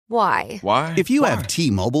Why? Why? If you have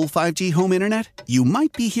T-Mobile 5G home internet, you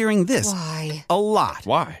might be hearing this Why? a lot.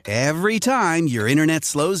 Why? Every time your internet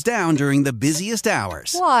slows down during the busiest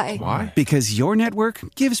hours. Why? Why? Because your network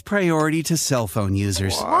gives priority to cell phone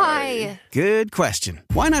users. Why? Good question.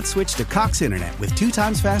 Why not switch to Cox Internet with 2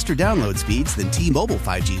 times faster download speeds than T-Mobile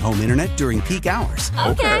 5G home internet during peak hours?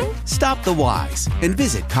 Okay. Stop the whys and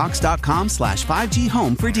visit cox.com/5G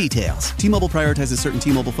home for details. T-Mobile prioritizes certain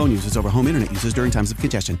T-Mobile phone users over home internet users during times of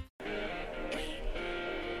congestion.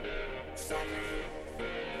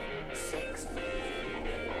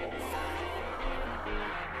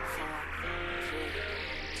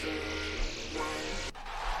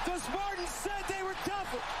 The Spartans said they were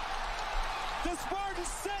tougher. The Spartans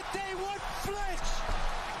said they would flinch.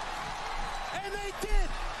 And they did.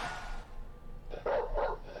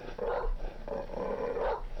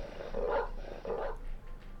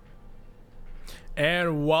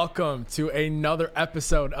 And welcome to another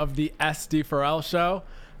episode of the SD4L show.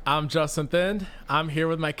 I'm Justin Thind. I'm here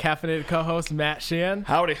with my caffeinated co-host, Matt Sheehan.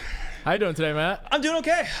 Howdy. How you doing today, Matt? I'm doing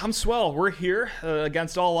okay. I'm swell. We're here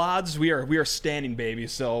against all odds. We are standing, baby.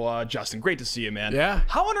 So, Justin, great to see you, man. Yeah.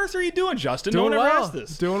 How on earth are you doing, Justin? Doing no one well. ever asked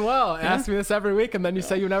this. Doing well. Ask me this every week, and then you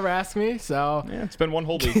say you never ask me. So Yeah, it's been one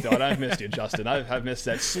whole week, though, and I've missed you, Justin. I've missed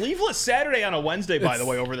that. Sleeveless Saturday on a Wednesday, by the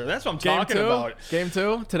way, over there. That's what I'm talking about. Game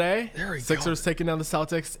 2 today. There we go. Sixers taking down the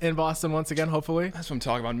Celtics in Boston once again, hopefully. That's what I'm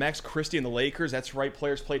talking about. Max Christie and the Lakers. That's right.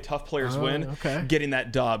 Players play tough. Players win. Okay. Getting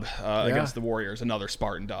that dub against the Warriors. Another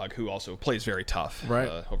Spartan dog who also plays very tough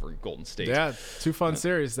over in Golden State. Yeah, 2 fun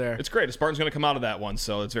series there. It's great. The Spartans going to come out of that one,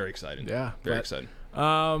 so it's very exciting. Yeah, very exciting.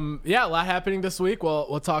 Yeah, a lot happening this week.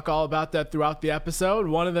 We'll talk all about that throughout the episode.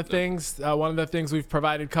 One of the things we've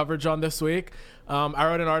provided coverage on this week. I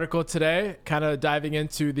wrote an article today, kind of diving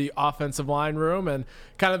into the offensive line room and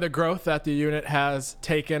kind of the growth that the unit has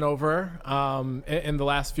taken over in the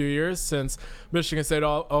last few years since Michigan State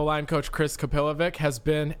O-line coach Chris Kapilovic has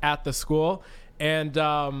been at the school. And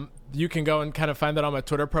you can go and kind of find that on my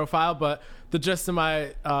Twitter profile. But the gist of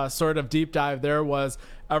my sort of deep dive there was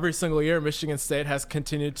every single year, Michigan State has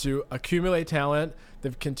continued to accumulate talent.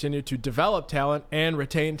 They've continued to develop talent and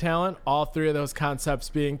retain talent, all three of those concepts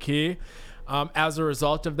being key. As a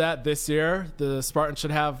result of that, this year, the Spartans should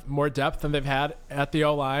have more depth than they've had at the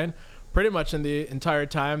O-line pretty much in the entire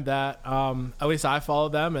time that at least I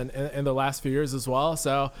followed them and in the last few years as well.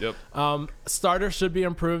 So starters should be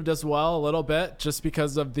improved as well a little bit just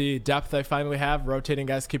because of the depth they finally have, rotating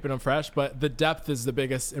guys, keeping them fresh. But the depth is the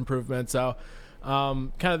biggest improvement. So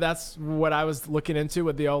kind of that's what I was looking into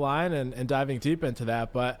with the O-line and diving deep into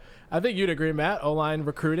that. But I think you'd agree, Matt, O-line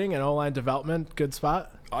recruiting and O-line development, good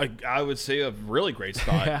spot. I would say a really great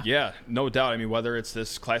spot. Yeah, no doubt. I mean, whether it's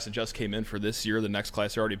this class that just came in for this year, the next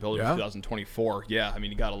class they're already building for 2024. Yeah, I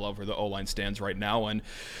mean, you got to love where the O-line stands right now. And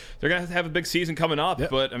they're going to have a big season coming up.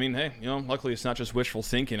 Yep. But, I mean, hey, luckily it's not just wishful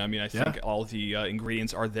thinking. I mean, I think all the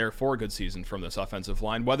ingredients are there for a good season from this offensive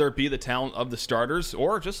line, whether it be the talent of the starters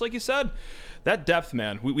or, just like you said, that depth,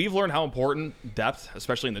 man. We've learned how important depth,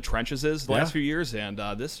 especially in the trenches, is the last few years, and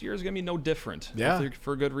this year is going to be no different.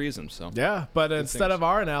 For good reason. So but instead of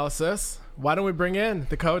our analysis, why don't we bring in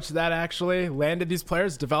the coach that actually landed these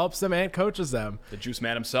players, develops them, and coaches them? The juice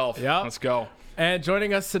man himself. Yeah, let's go. And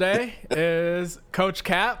joining us today is Coach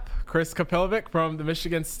Cap, Chris Kapilovic from the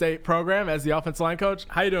Michigan State program as the offensive line coach.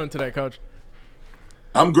 How you doing today, Coach?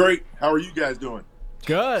 I'm great. How are you guys doing?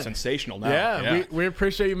 Good. Sensational now. Yeah. We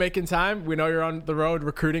appreciate you making time. We know you're on the road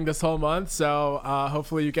recruiting this whole month, so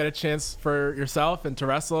hopefully you get a chance for yourself and to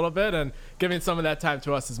rest a little bit, and giving some of that time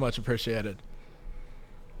to us is much appreciated.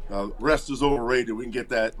 Rest is overrated. We get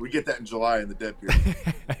that in July in the dead period.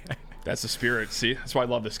 That's the spirit. See, that's why I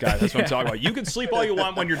love this guy. That's what I'm talking about. You can sleep all you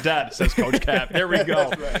want when you're dead, says Coach Cap. There we go.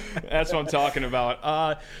 That's right. That's what I'm talking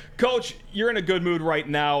about. Coach, you're in a good mood right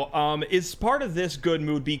now. Is part of this good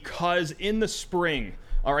mood because in the spring,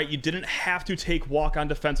 all right, you didn't have to take walk-on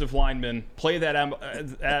defensive linemen, play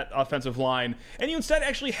that offensive line, and you instead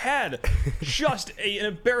actually had just an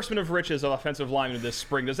embarrassment of riches of offensive linemen this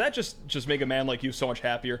spring. Does that just make a man like you so much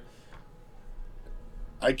happier?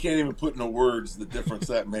 I can't even put into words the difference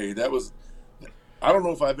that made. I don't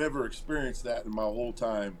know if I've ever experienced that in my whole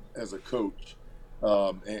time as a coach.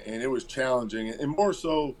 And it was challenging. And more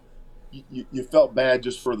so, you felt bad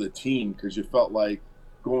just for the team because you felt like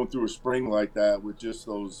going through a spring like that with just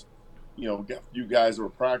those, you guys that were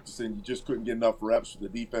practicing, you just couldn't get enough reps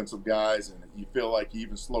with the defensive guys. And you feel like you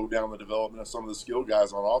even slowed down the development of some of the skill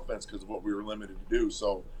guys on offense because of what we were limited to do.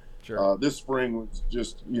 So this spring was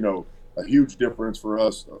just, a huge difference for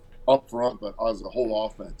us up front, but as a whole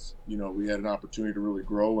offense, we had an opportunity to really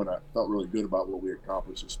grow, and I felt really good about what we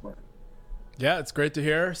accomplished this spring. Yeah, it's great to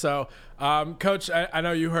hear. So, Coach, I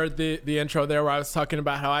know you heard the intro there where I was talking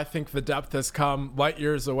about how I think the depth has come light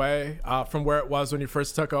years away from where it was when you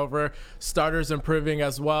first took over. Starters improving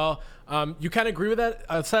as well. You kind of agree with that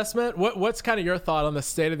assessment? What's kind of your thought on the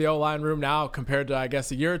state of the O-line room now compared to, I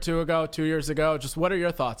guess, a year or two ago, 2 years ago? Just what are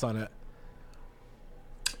your thoughts on it?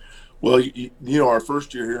 Well, our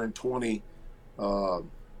first year here in 20,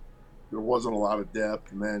 there wasn't a lot of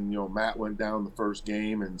depth. And then, Matt went down the first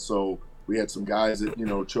game. And so we had some guys that,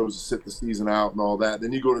 chose to sit the season out and all that.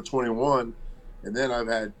 Then you go to 21, and then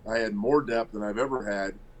I had more depth than I've ever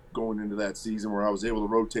had going into that season, where I was able to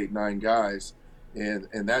rotate 9 guys, and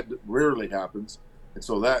that rarely happens. And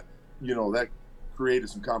so that, that created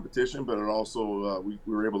some competition, but it also we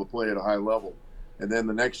were able to play at a high level. And then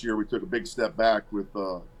the next year we took a big step back with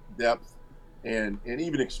depth and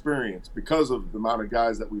even experience because of the amount of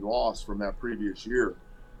guys that we lost from that previous year.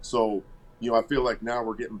 So, I feel like now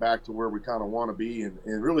we're getting back to where we kind of want to be. And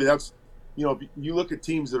really that's, if you look at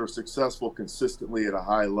teams that are successful consistently at a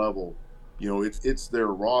high level, it's their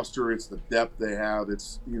roster, it's the depth they have.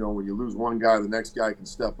 It's, when you lose one guy, the next guy can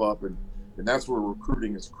step up. And that's where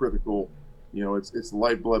recruiting is critical. It's the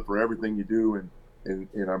lifeblood for everything you do. And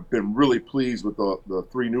I've been really pleased with the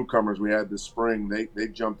 3 newcomers we had this spring. They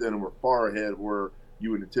jumped in and were far ahead of where you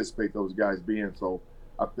would anticipate those guys being. So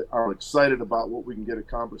I'm excited about what we can get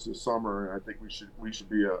accomplished this summer, and I think we should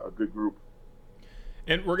be a good group.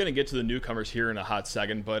 And we're going to get to the newcomers here in a hot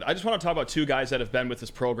second, but I just want to talk about 2 guys that have been with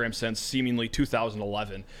this program since seemingly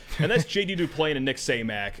 2011, and that's J.D. Duplain and Nick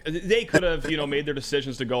Samac. They could have, made their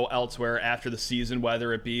decisions to go elsewhere after the season,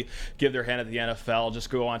 whether it be give their hand at the NFL,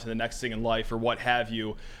 just go on to the next thing in life, or what have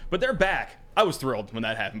you. But they're back. I was thrilled when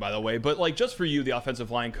that happened, by the way. But, just for you, the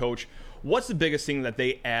offensive line coach, what's the biggest thing that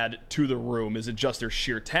they add to the room? Is it just their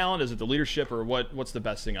sheer talent? Is it the leadership? Or what's the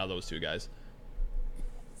best thing out of those 2 guys?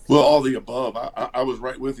 Well, all the above. I was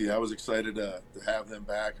right with you. I was excited to have them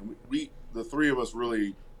back. And we the 3 of us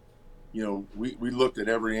really, we looked at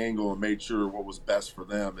every angle and made sure what was best for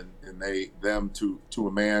them. And them to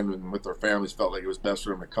a man and with their families felt like it was best for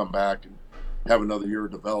them to come back and have another year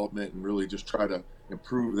of development and really just try to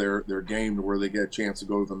improve their game to where they get a chance to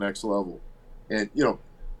go to the next level. And,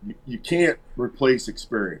 you can't replace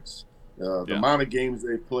experience. The amount of games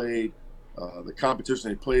they played, the competition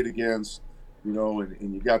they played against, and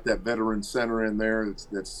you got that veteran center in there.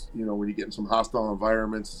 That's when you get in some hostile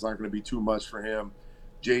environments, it's not going to be too much for him.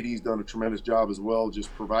 JD's done a tremendous job as well,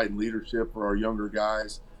 just providing leadership for our younger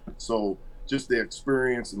guys. So just the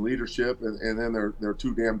experience and leadership, and then they're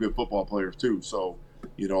 2 damn good football players too. So,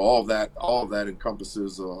 all of that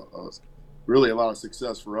encompasses really a lot of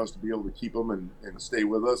success for us to be able to keep them and stay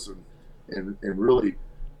with us and really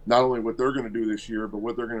not only what they're going to do this year, but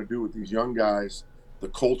what they're going to do with these young guys. The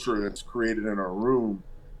culture that's created in our room,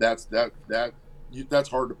 that's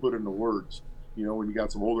hard to put into words. When you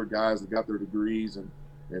got some older guys that got their degrees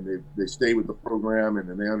and they stay with the program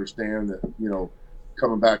and they understand that,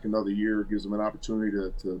 coming back another year gives them an opportunity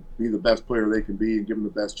to be the best player they can be and give them the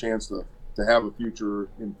best chance to have a future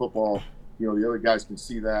in football. The other guys can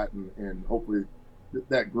see that and hopefully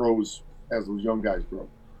that grows as those young guys grow.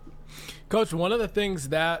 Coach, one of the things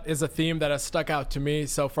that is a theme that has stuck out to me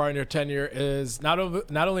so far in your tenure is not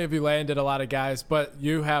only have you landed a lot of guys, but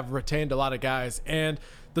you have retained a lot of guys. And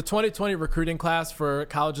the 2020 recruiting class for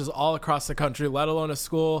colleges all across the country, let alone a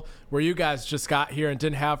school where you guys just got here and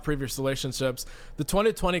didn't have previous relationships, the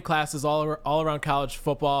 2020 class is all around college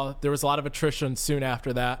football. There was a lot of attrition soon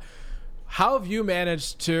after that. How have you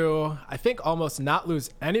managed to, I think, almost not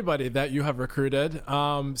lose anybody that you have recruited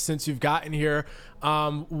since you've gotten here?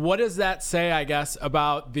 What does that say, I guess,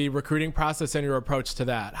 about the recruiting process and your approach to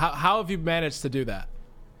that? How have you managed to do that?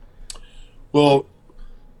 Well,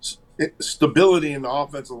 stability in the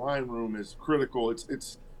offensive line room is critical.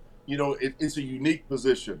 It's a unique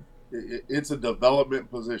position. It's a development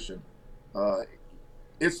position.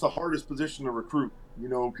 It's the hardest position to recruit,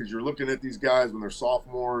 because you're looking at these guys when they're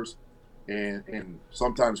sophomores and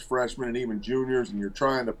sometimes freshmen and even juniors, and you're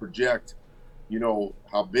trying to project,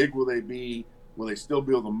 how big will they be? Will they still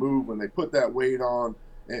be able to move when they put that weight on?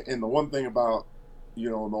 And the one thing about, in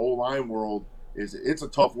the O-line world is it's a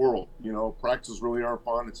tough world. Practices really aren't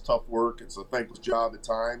fun. It's tough work. It's a thankless job at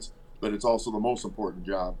times, but it's also the most important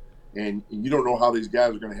job. And you don't know how these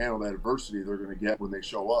guys are going to handle that adversity they're going to get when they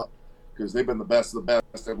show up, because they've been the best of the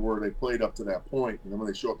best everywhere they played up to that point. And then when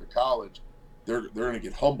they show up to college, they're going to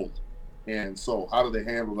get humbled. And so how do they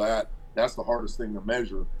handle that? That's the hardest thing to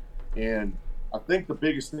measure. And I think the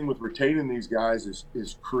biggest thing with retaining these guys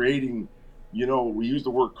is creating, we use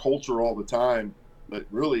the word culture all the time, but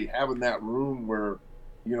really having that room where,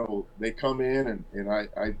 they come in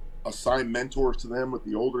and assign mentors to them with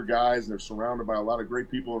the older guys, and they're surrounded by a lot of great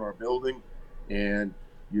people in our building. And,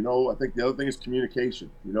 I think the other thing is communication.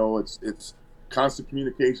 It's constant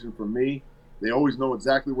communication from me. They always know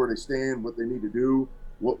exactly where they stand, what they need to do,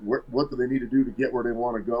 what do they need to do to get where they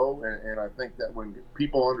want to go. And I think that when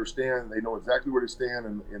people understand, they know exactly where they stand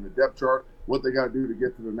in the depth chart, what they got to do to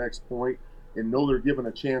get to the next point, and know they're given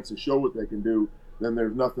a chance to show what they can do, then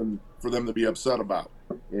there's nothing for them to be upset about.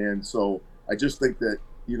 And so I just think that,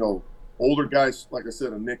 older guys, like I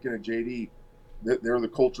said, a Nick and a JD, they're the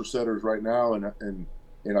culture setters right now. And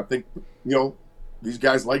I think, these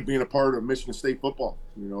guys like being a part of Michigan State football.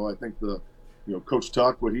 I think Coach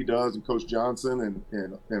Tuck, what he does, and Coach Johnson,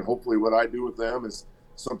 and hopefully what I do with them is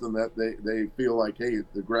something that they feel like, hey,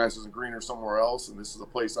 the grass isn't greener somewhere else, and this is a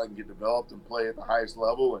place I can get developed and play at the highest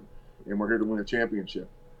level, and we're here to win a championship.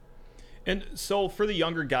 And so for the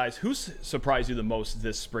younger guys, who's surprised you the most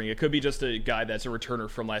this spring? It could be just a guy that's a returner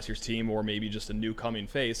from last year's team, or maybe just a new coming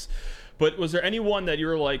face. But was there anyone that you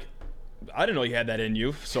were like, I didn't know you had that in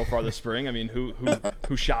you so far this spring? I mean,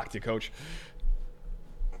 who shocked you, Coach?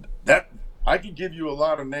 That I could give you a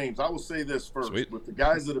lot of names. I will say this first. Sweet. With the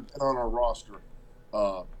guys that have been on our roster,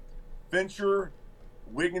 Fincher,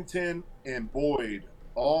 Wigginton, and Boyd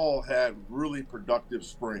all had really productive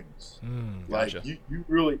springs. Gotcha. Like you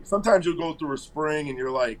really, sometimes you'll go through a spring and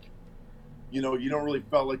you're like, you don't really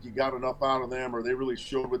felt like you got enough out of them, or they really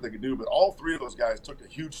showed what they could do. But all three of those guys took a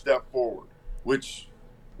huge step forward, which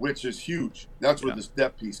is huge. That's where this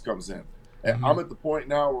depth piece comes in. And I'm at the point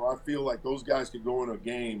now where I feel like those guys could go in a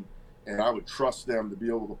game and I would trust them to be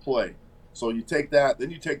able to play. So you take that,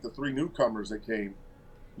 then you take the three newcomers that came.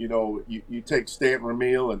 You take Stanton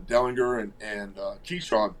Ramil and Dellinger and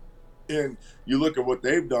Keyshawn, and you look at what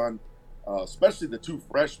they've done, especially the two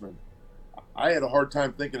freshmen. I had a hard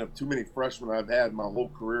time thinking of too many freshmen I've had in my whole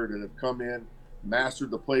career that have come in, mastered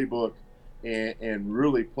the playbook, and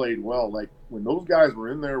really played well. Like when those guys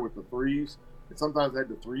were in there with the threes, and sometimes had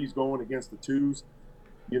the threes going against the twos,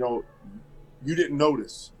 you didn't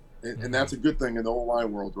notice. And that's a good thing in the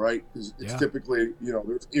O-line world, right? Because it's typically,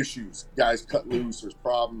 there's issues. Guys cut loose, there's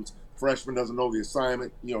problems. Freshman doesn't know the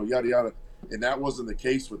assignment, yada, yada. And that wasn't the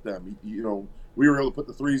case with them. We were able to put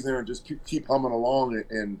the threes there and just keep humming along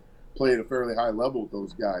and play at a fairly high level with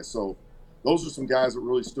those guys. So those are some guys that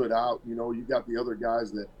really stood out. You got the other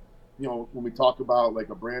guys that, when we talk about like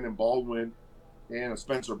a Brandon Baldwin and a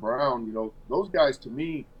Spencer Brown, those guys to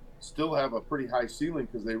me still have a pretty high ceiling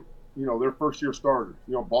because they're first-year starters.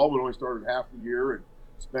 Baldwin only started half the year, and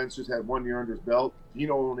Spence just had 1 year under his belt.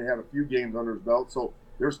 Dino only had a few games under his belt. So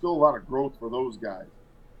there's still a lot of growth for those guys.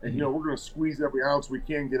 And, we're going to squeeze every ounce we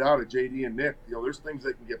can get out of JD and Nick. There's things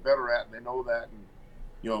they can get better at, and they know that. And,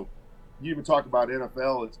 you even talk about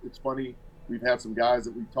NFL. It's funny. We've had some guys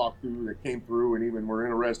that we talked to that came through and even were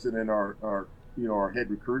interested in our head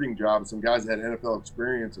recruiting job, and some guys that had NFL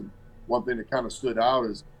experience. And one thing that kind of stood out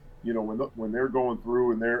is, when they're going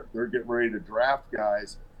through and they're getting ready to draft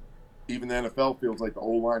guys, even the NFL feels like the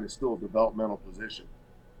O-line is still a developmental position.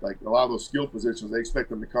 Like a lot of those skill positions, they expect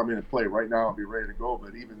them to come in and play right now and be ready to go.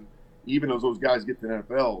 But even as those guys get to the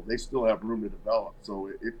NFL, they still have room to develop.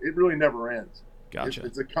 So it really never ends. Gotcha.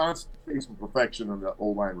 It's a constant pace of perfection in the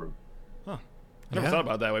O-line room. Huh. I never thought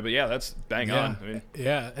about it that way, but that's bang on. I mean,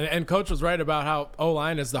 and Coach was right about how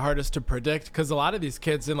O-line is the hardest to predict because a lot of these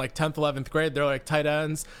kids in like 10th, 11th grade, they're like tight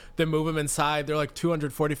ends. They move them inside. They're like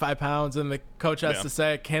 245 pounds, and the coach has to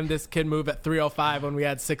say, can this kid move at 305 when we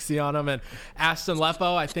had 60 on him? And Ashton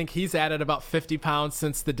Lefo, I think he's added about 50 pounds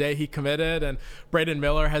since the day he committed, and Braden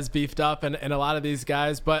Miller has beefed up, and a lot of these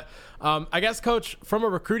guys. But I guess, Coach, from a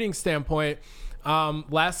recruiting standpoint,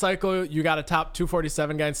 last cycle, you got a top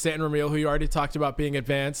 247 guy in Stanton Ramil, who you already talked about being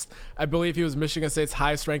advanced. I believe he was Michigan State's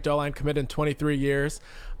highest ranked O-line commit in 23 years.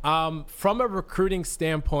 From a recruiting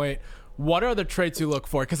standpoint, what are the traits you look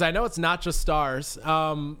for? Because I know it's not just stars.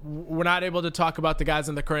 We're not able to talk about the guys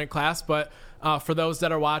in the current class, but for those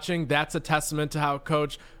that are watching, that's a testament to how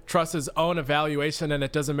Coach trusts his own evaluation, and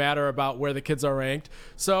it doesn't matter about where the kids are ranked.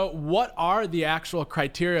 So what are the actual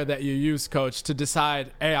criteria that you use, Coach, to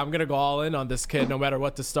decide, hey, I'm going to go all in on this kid no matter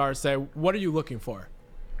what the stars say? What are you looking for?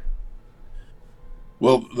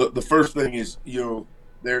 Well, the first thing is,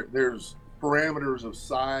 there's parameters of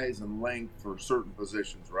size and length for certain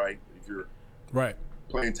positions, right? If you're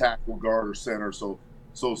playing tackle, guard, or center. So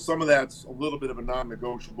some of that's a little bit of a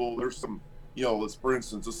non-negotiable. There's some, for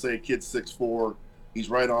instance, let's say a kid's 6'4", he's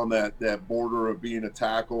right on that border of being a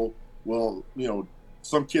tackle. Well,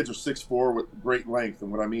 some kids are 6'4" with great length,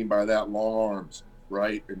 and what I mean by that, long arms,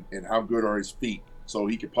 right? And how good are his feet? So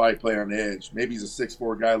he could probably play on the edge. Maybe he's a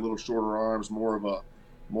 6'4" guy, a little shorter arms, more of a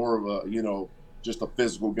just a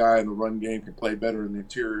physical guy in the run game, can play better in the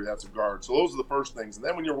interior. That's a guard. So those are the first things. And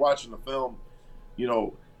then when you're watching the film,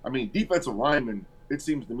 defensive linemen, it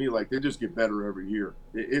seems to me like they just get better every year.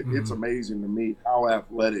 It's amazing to me how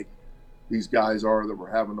athletic these guys are that we're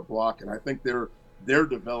having to block. And I think they're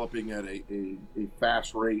developing at a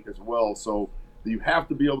fast rate as well. So you have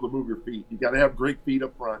to be able to move your feet. You got to have great feet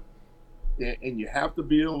up front. And you have to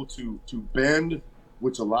be able to bend,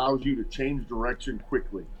 which allows you to change direction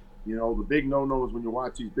quickly. The big no-no is when you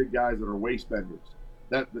watch these big guys that are waist benders.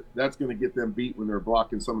 That's going to get them beat when they're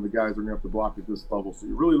blocking some of the guys they're going to have to block at this level. So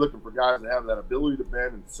you're really looking for guys that have that ability to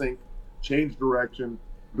bend and sink, change direction,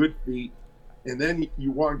 good feet. And then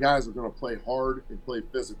you want guys that are going to play hard and play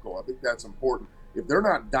physical. I think that's important. If they're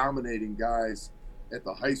not dominating guys at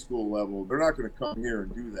the high school level, they're not going to come here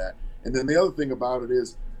and do that. And then the other thing about it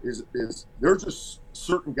is there's just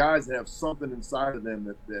certain guys that have something inside of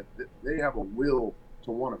them that they have a will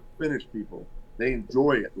to want to finish people. They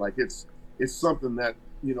enjoy it. Like it's something that,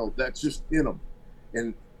 that's just in them.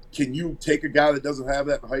 And can you take a guy that doesn't have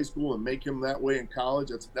that in high school and make him that way in college?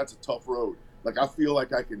 That's a tough road. Like I feel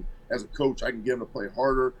like I can, as a coach, I can get them to play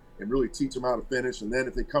harder and really teach them how to finish. And then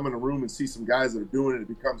if they come in a room and see some guys that are doing it, it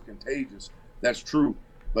becomes contagious. That's true.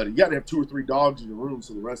 But you got to have 2 or 3 dogs in your room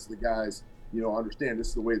so the rest of the guys, understand this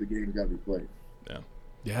is the way the game's got to be played.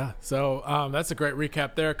 Yeah. So that's a great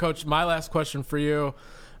recap there, Coach. My last question for you.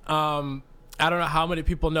 I don't know how many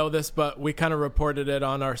people know this, but we kind of reported it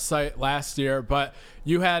on our site last year. But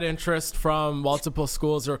you had interest from multiple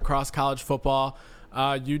schools across college football.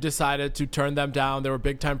 You decided to turn them down. There were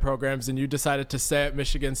big-time programs, and you decided to stay at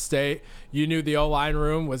Michigan State. You knew the O-line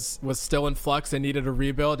room was still in flux and needed a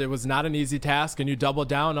rebuild. It was not an easy task, and you doubled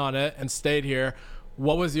down on it and stayed here.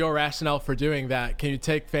 What was your rationale for doing that? Can you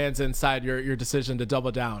take fans inside your decision to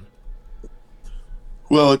double down?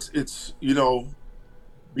 Well, it's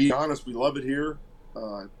be honest, we love it here.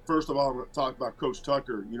 First of all, I'm going to talk about Coach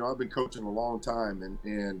Tucker. I've been coaching a long time,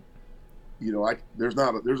 and there's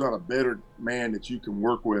not a better man that you can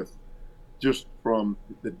work with, just from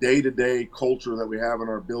the day-to-day culture that we have in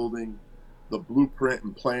our building, the blueprint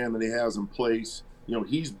and plan that he has in place.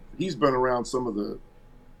 He's been around some of the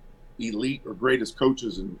elite or greatest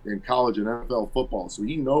coaches in college and NFL football, so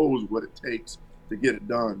he knows what it takes to get it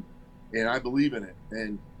done, and I believe in it.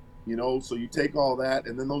 And so you take all that,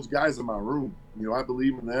 and then those guys in my room, I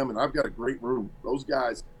believe in them, and I've got a great room. Those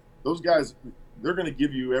guys, they're going to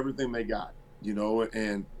give you everything they got,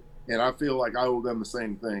 and I feel like I owe them the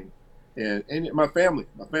same thing. And my family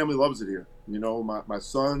loves it here. My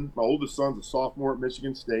oldest son's a sophomore at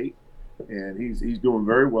Michigan State, and he's doing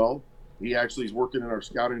very well. He actually is working in our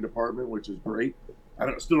scouting department, which is great.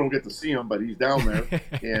 Still don't get to see him, but he's down there.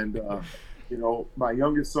 And my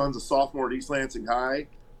youngest son's a sophomore at East Lansing High.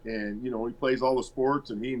 And, he plays all the sports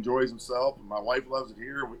and he enjoys himself. And my wife loves it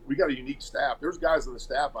here. We got a unique staff. There's guys on the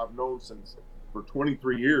staff I've known for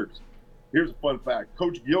 23 years. Here's a fun fact.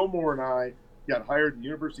 Coach Gilmore and I got hired at the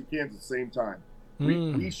University of Kansas at the same time.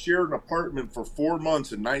 We shared an apartment for 4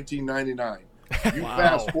 months in 1999.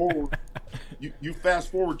 You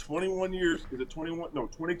fast forward 21 years. Is it 21? No,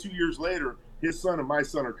 22 years later, his son and my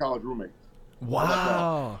son are college roommates.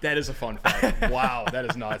 Wow. That is a fun fact. Wow. That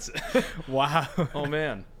is nuts. Wow. Oh,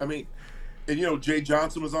 man. I mean, and Jay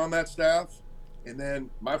Johnson was on that staff. And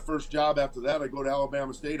then my first job after that, I go to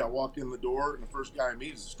Alabama State. I walk in the door, and the first guy I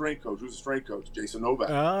meet is a strength coach. Who's a strength coach? Jason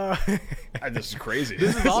Novak. This is crazy.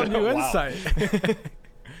 This is all new insight.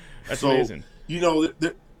 That's amazing.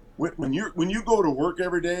 When you go to work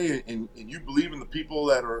every day and you believe in the people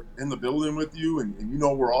that are in the building with you, and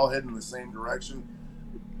we're all heading in the same direction,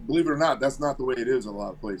 believe it or not, that's not the way it is in a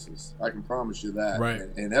lot of places. I can promise you that. Right.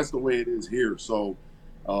 And that's the way it is here. So,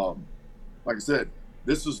 like I said,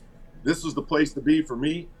 this is the place to be for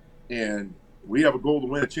me. And we have a goal to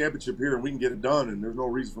win a championship here, and we can get it done. And there's no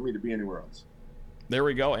reason for me to be anywhere else. There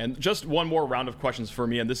we go. And just one more round of questions for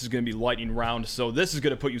me, and this is going to be lightning round. So this is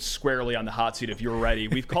going to put you squarely on the hot seat if you're ready.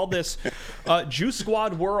 We've called this Juice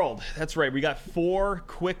Squad World. That's right. We got 4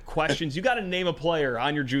 quick questions. You got to name a player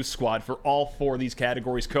on your Juice Squad for all 4 of these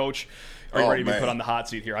categories, Coach. Are you ready to be put on the hot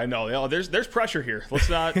seat here? I know. There's pressure here. Let's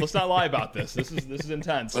not lie about this. This is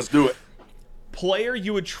intense. Let's do it. Player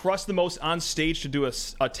you would trust the most on stage to do a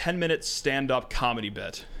 10-minute stand-up comedy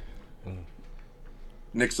bit.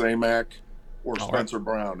 Nick Samac. Or Spencer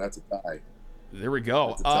Brown. That's a tie. There we go.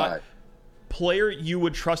 That's a tie. Player you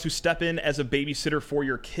would trust to step in as a babysitter for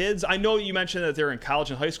your kids. I know you mentioned that they're in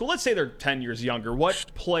college and high school. Let's say they're 10 years younger. What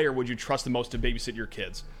player would you trust the most to babysit your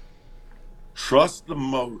kids? Trust the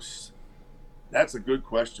most. That's a good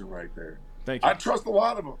question right there. Thank you. I trust a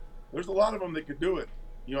lot of them. There's a lot of them that could do it.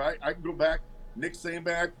 I can go back. Nick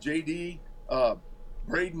Samac, JD,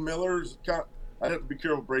 Braden Miller's I have to be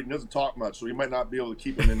careful. Braden doesn't talk much, so he might not be able to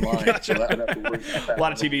keep him in line. Gotcha. So I'd have to worry about that. A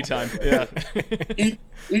lot of TV time. Yeah.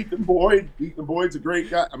 Ethan Boyd's a great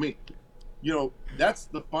guy. I mean, that's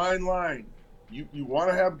the fine line. You want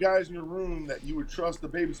to have guys in your room that you would trust to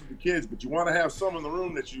babysit the kids, but you want to have some in the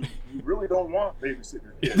room that you really don't want babysitting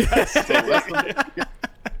your kids.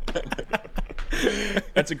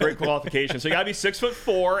 That's a great qualification. So you got to be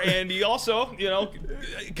 6'4", and you also,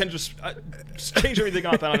 can just change everything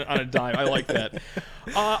up on a dime. I like that.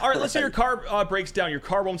 All right, let's say your car breaks down. Your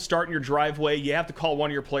car won't start in your driveway. You have to call one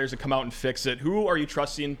of your players to come out and fix it. Who are you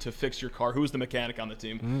trusting to fix your car? Who's the mechanic on the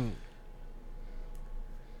team?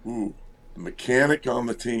 Ooh, the mechanic on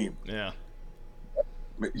the team. Yeah.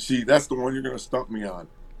 See, that's the one you're going to stump me on.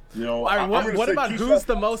 What about who's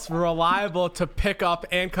the most reliable to pick up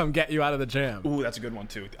and come get you out of the jam? Ooh, that's a good one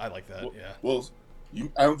too. I like that. Well,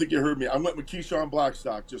 I don't think you heard me. I went with Keyshawn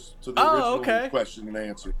Blackstock just to the original question and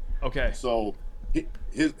answer. Okay. So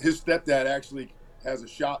his stepdad actually has a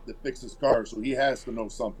shop that fixes cars, so he has to know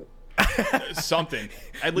something. Something.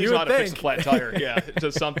 At least how to fix a flat tire. Yeah,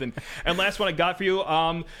 just something. And last one I got for you,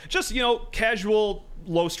 just, casual,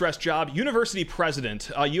 low-stress job. University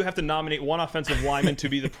president. You have to nominate one offensive lineman to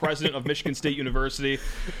be the president of Michigan State University.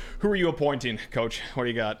 Who are you appointing, Coach? What do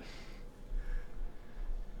you got?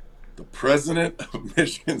 The president of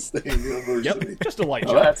Michigan State University. Yep, just a light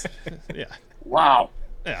job. Yeah. Wow.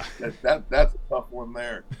 Yeah. That's a tough one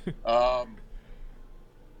there. All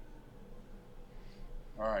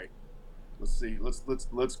right. Let's see.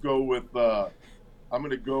 Let's go with. I'm going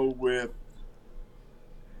to go with.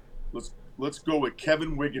 Let's go with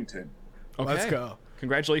Kevin Wigginton. Okay. Let's go.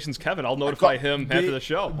 Congratulations, Kevin. I'll notify him after the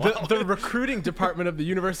show. Wow. The recruiting department of the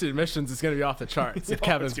University of Michigan is going to be off the charts if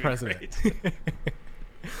Kevin's president.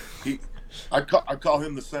 I call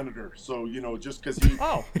him the senator. So just because he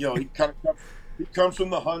he comes from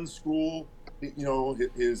the Hun school.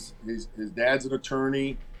 His dad's an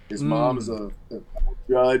attorney. His mom is a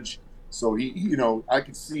judge. So I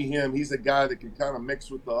can see him. He's a guy that can kind of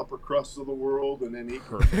mix with the upper crust of the world, and then he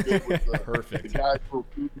can be good with the guys for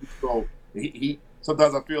food. So he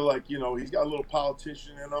sometimes I feel like he's got a little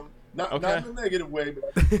politician in him, not in a negative way,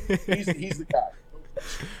 but he's the guy.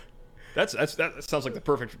 That sounds like the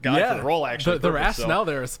perfect guy for the role. Actually, the rationale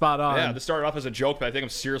there is spot on. Yeah, to start off as a joke, but I think I'm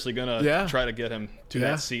seriously gonna try to get him to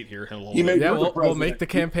that seat here in a little bit. Yeah, we'll make the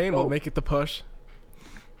campaign. We'll make it the push.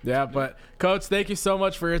 Yeah, but Coach, thank you so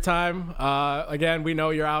much for your time. Again, we know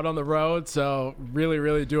you're out on the road, so really,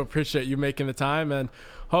 really do appreciate you making the time. And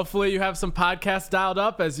hopefully you have some podcasts dialed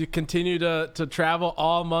up as you continue to travel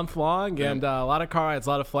all month long, and a lot of car rides, a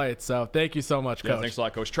lot of flights. So thank you so much, Coach. Yeah, thanks a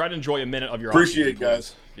lot, Coach. Try to enjoy a minute of your Appreciate it,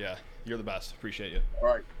 guys. Yeah, you're the best. Appreciate you. All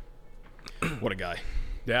right. What a guy.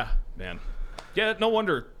 Yeah. Man. Yeah, no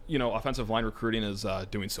wonder, offensive line recruiting is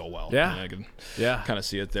doing so well. Yeah. I can kind of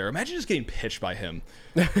see it there. Imagine just getting pitched by him.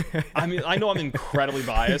 I mean, I know I'm incredibly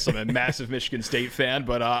biased. I'm a massive Michigan State fan,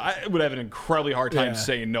 but I would have an incredibly hard time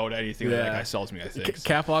saying no to anything that guy sells me, I think.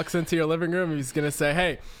 Cap walks into your living room, he's going to say,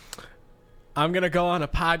 hey, I'm going to go on a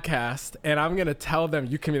podcast, and I'm going to tell them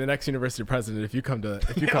you can be the next university president if you come to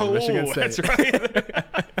Michigan State. That's right.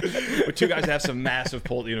 But two guys have some massive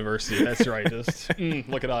pull at the university. That's right. Just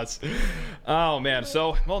look at us. Oh, man.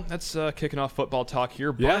 So, that's kicking off football talk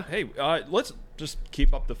here. But, hey, let's just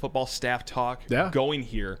keep up the football staff talk going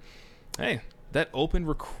here. Hey, that open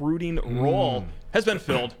recruiting role has been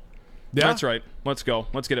filled. Yeah. That's right. Let's go.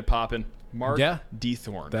 Let's get it popping. Mark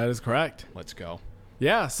Dethorn. That is correct. Let's go.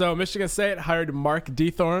 Yeah, so Michigan State hired Mark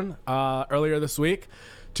Dethorn earlier this week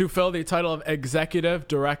to fill the title of Executive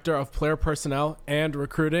Director of Player Personnel and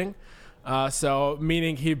Recruiting. So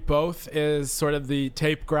meaning he both is sort of the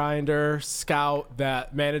tape grinder, scout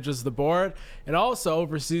that manages the board, and also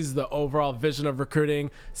oversees the overall vision of recruiting,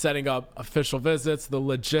 setting up official visits, the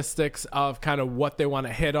logistics of kind of what they want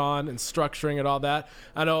to hit on and structuring and all that.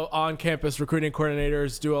 I know on-campus recruiting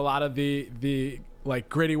coordinators do a lot of the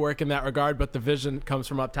gritty work in that regard, but the vision comes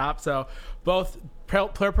from up top. So both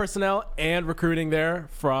player personnel and recruiting there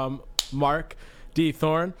from Mark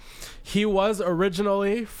Dethorn. He was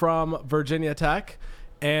originally from Virginia Tech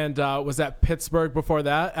and was at Pittsburgh before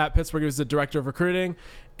that. At Pittsburgh, he was the director of recruiting,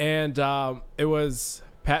 and it was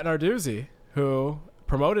Pat Narduzzi who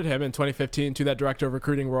promoted him in 2015 to that director of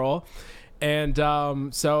recruiting role. And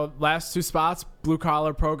so last two spots,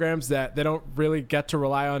 blue-collar programs that they don't really get to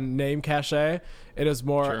rely on name cachet. It is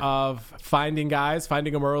more of finding guys,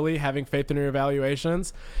 finding them early, having faith in your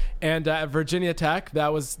evaluations. And at Virginia Tech,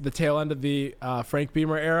 that was the tail end of the Frank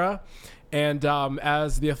Beamer era. And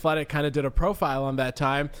as The Athletic kind of did a profile on that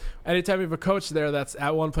time, anytime you have a coach there that's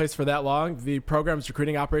at one place for that long, the program's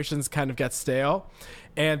recruiting operations kind of get stale.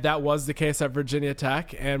 And that was the case at Virginia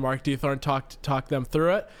Tech. And Mark Dethorne talked them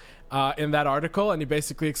through it in that article. And he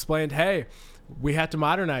basically explained, hey, we had to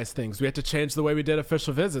modernize things. We had to change the way we did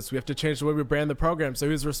official visits. We have to change the way we brand the program. So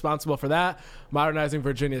he was responsible for that, modernizing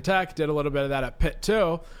Virginia Tech, did a little bit of that at Pitt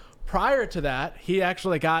too. Prior to that, he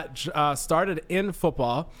actually got started in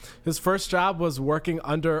football. His first job was working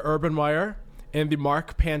under Urban Meyer in the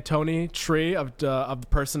Mark Pantoni tree of the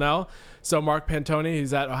personnel. So Mark Pantoni,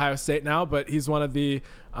 he's at Ohio State now, but he's one of the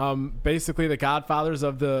basically the godfathers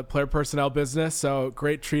of the player personnel business. So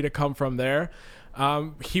great tree to come from there.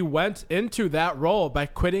 He went into that role by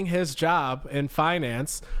quitting his job in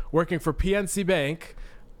finance, working for PNC Bank,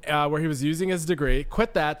 where he was using his degree,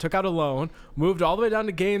 quit that, took out a loan, moved all the way down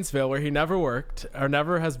to Gainesville, where he never worked or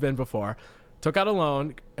never has been before, took out a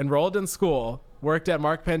loan, enrolled in school, worked with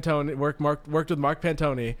Mark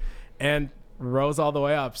Pantoni, and rose all the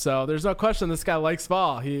way up. So there's no question this guy likes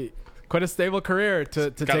ball. He quit a stable career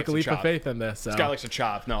to take a leap of faith in this. So. This guy likes to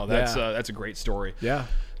chop. No, that's a great story. Yeah.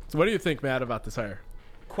 So what do you think, Matt, about this hire?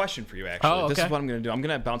 Question for you, actually. Oh, okay. This is what I'm going to do. I'm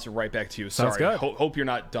going to bounce it right back to you. Sounds Sorry. good. Hope you're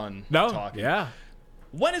not done talking. Yeah.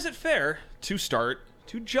 When is it fair to start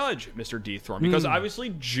to judge Mr. Dethorne? Because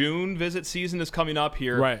obviously June visit season is coming up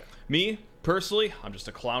here. Right. Me, personally, I'm just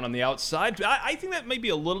a clown on the outside. I think that may be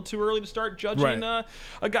a little too early to start judging a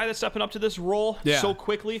guy that's stepping up to this role so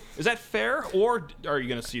quickly. Is that fair, or are you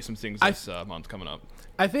going to see some things this month coming up?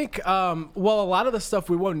 I think, a lot of the stuff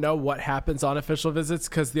we won't know what happens on official visits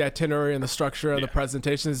because the itinerary and the structure of the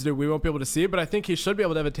presentations we won't be able to see. But I think he should be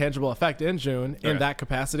able to have a tangible effect in June in that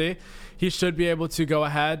capacity. He should be able to go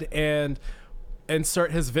ahead and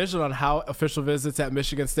insert his vision on how official visits at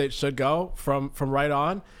Michigan State should go from right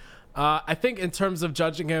on. I think in terms of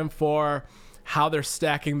judging him for how they're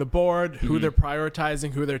stacking the board, who they're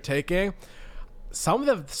prioritizing, who they're taking, some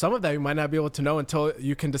of that you might not be able to know until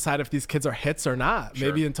you can decide if these kids are hits or not. Sure.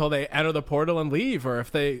 Maybe until they enter the portal and leave, or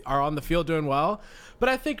if they are on the field doing well. But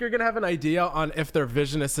I think you're going to have an idea on if their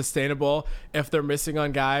vision is sustainable, if they're missing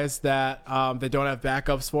on guys that they don't have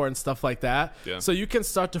backups for and stuff like that. Yeah. So you can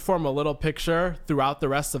start to form a little picture throughout the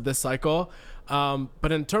rest of this cycle.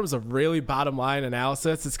 But in terms of really bottom line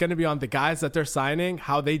analysis, it's going to be on the guys that they're signing,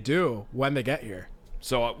 how they do when they get here.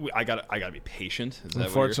 So I got to be patient. Is that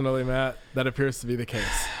Unfortunately, Matt, that appears to be the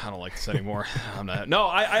case. I don't like this anymore. I'm not. No,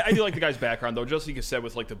 I do like the guy's background though. Just like you said,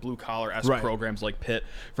 with like the blue collar programs like Pitt,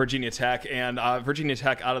 Virginia Tech, and Virginia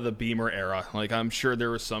Tech out of the Beamer era. Like I'm sure there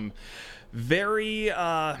was some very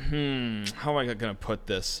how am I going to put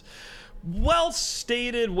this?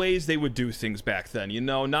 Well-stated ways they would do things back then,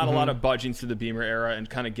 not a lot of budging through the Beamer era and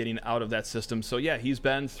kind of getting out of that system. So yeah, he's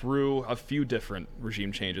been through a few different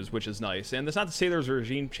regime changes, which is nice. And that's not to say there's a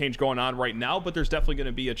regime change going on right now, but there's definitely going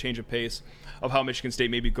to be a change of pace of how Michigan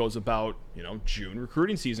State maybe goes about, June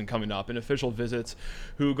recruiting season coming up and official visits,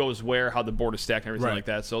 who goes where, how the board is stacked and everything like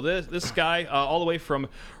that. So this guy, all the way from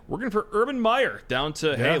working for Urban Meyer down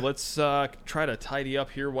to, hey, let's try to tidy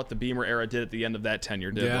up here what the Beamer era did at the end of that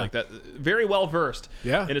tenure did. Like that. Very well versed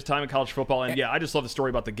in his time in college football. And I just love the story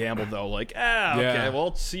about the gamble though. Like, okay,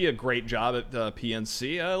 well, see a great job at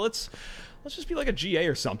PNC. Let's just be like a GA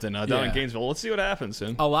or something down in Gainesville. Let's see what happens.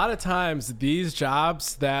 And a lot of times these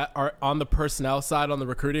jobs that are on the personnel side, on the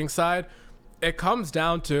recruiting side, it comes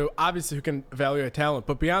down to obviously who can evaluate talent,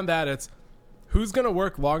 but beyond that, it's who's going to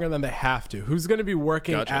work longer than they have to, who's going to be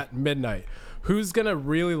working at midnight, who's going to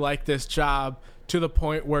really like this job to the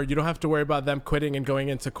point where you don't have to worry about them quitting and going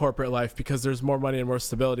into corporate life because there's more money and more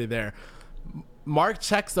stability there. Mark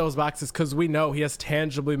checks those boxes because we know he has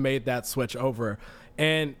tangibly made that switch over,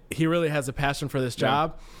 and he really has a passion for this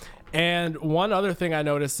job. And one other thing I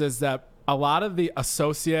noticed is that a lot of the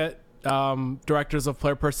associate directors of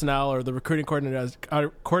player personnel or the recruiting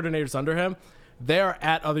coordinators under him, they're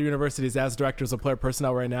at other universities as directors of player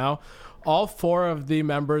personnel right now. All four of the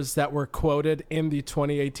members that were quoted in the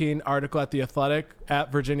 2018 article at The Athletic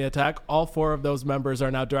at Virginia Tech, all four of those members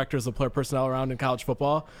are now directors of player personnel around in college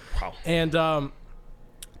football. Wow. And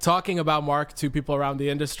talking about Mark to people around the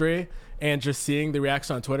industry and just seeing the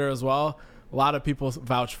reaction on Twitter as well, a lot of people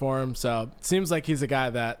vouch for him. So it seems like he's a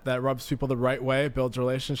guy that rubs people the right way, builds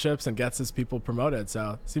relationships, and gets his people promoted.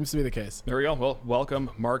 So it seems to be the case. There we go. Well,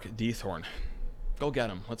 welcome, Mark Dethorne. Go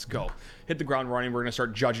get him. Let's go. Hit the ground running. We're going to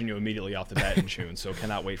start judging you immediately off the bat in June, so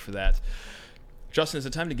cannot wait for that. Justin, is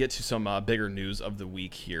it time to get to some bigger news of the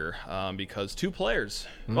week here? Because two players.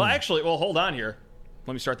 Well, hold on here.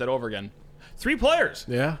 Let me start that over again. 3 players.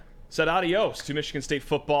 Yeah. said adios to Michigan State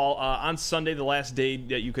football on Sunday, the last day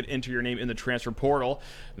that you could enter your name in the transfer portal.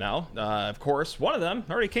 Now, of course, one of them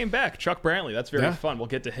already came back, Chuck Brantley. That's very fun. We'll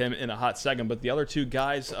get to him in a hot second. But the other two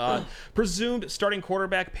guys, presumed starting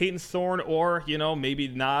quarterback Peyton Thorne, or, maybe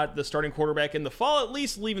not the starting quarterback in the fall, at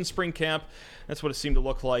least leaving spring camp. That's what it seemed to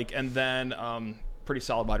look like. And then pretty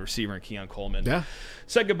solid wide receiver in Keon Coleman. Yeah.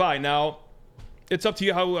 Said goodbye. Now, it's up to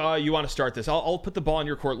you how you want to start this. I'll put the ball in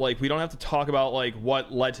your court. We don't have to talk about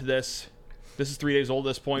what led to this. This is 3 days old at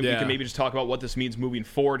this point. We can maybe just talk about what this means moving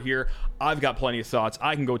forward here. I've got plenty of thoughts.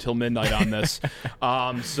 I can go till midnight on this.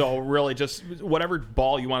 So really, just whatever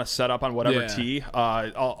ball you want to set up on whatever tee,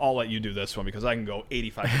 I'll let you do this one because I can go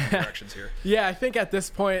 85 different directions here. Yeah, I think at this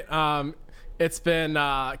point, it's been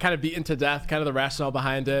kind of beaten to death, kind of the rationale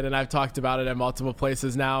behind it, and I've talked about it at multiple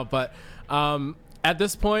places now. But at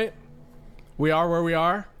this point, we are where we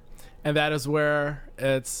are, and that is where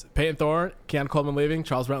it's Peyton Thorne, Keon Coleman leaving,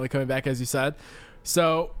 Charles Brantley coming back, as you said.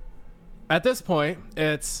 So at this point,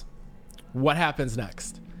 it's what happens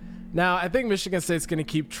next. Now, I think Michigan State's going to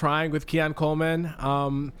keep trying with Keon Coleman.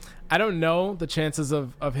 I don't know the chances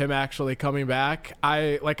of him actually coming back.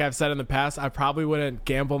 Like I've said in the past, I probably wouldn't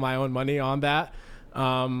gamble my own money on that.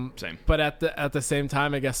 Same. But at the same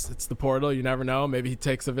time, I guess it's the portal. You never know. Maybe he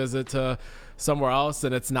takes a visit to somewhere else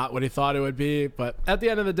and it's not what he thought it would be. But at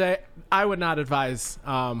the end of the day, I would not advise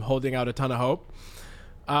holding out a ton of hope.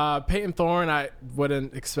 Peyton Thorne, I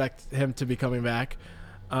wouldn't expect him to be coming back.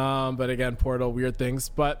 But again, portal, weird things.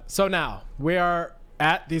 But so now we are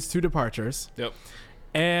at these two departures. Yep.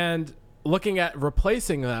 And looking at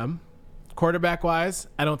replacing them, quarterback-wise,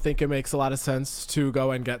 I don't think it makes a lot of sense to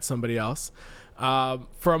go and get somebody else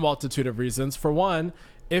for a multitude of reasons. For one,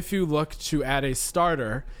 if you look to add a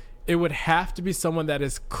starter, it would have to be someone that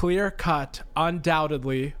is clear-cut,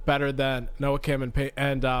 undoubtedly better than Noah Kim and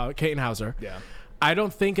Kaiten Hauser. Yeah. I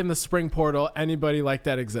don't think in the spring portal anybody like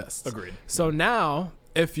that exists. Agreed. So now,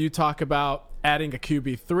 if you talk about adding a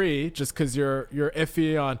QB3, just because you're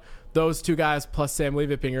iffy on those two guys plus Sam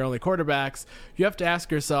Leavitt being your only quarterbacks, you have to ask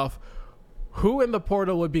yourself, who in the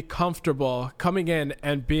portal would be comfortable coming in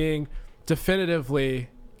and being definitively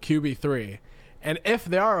QB3? And if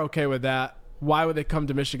they are okay with that, why would they come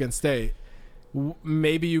to Michigan State?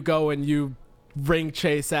 Maybe you go and you ring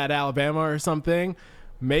chase at Alabama or something.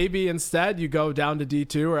 Maybe instead you go down to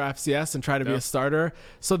D2 or FCS and try to be a starter.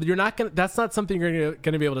 So you're not going. That's not something you're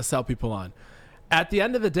going to be able to sell people on. At the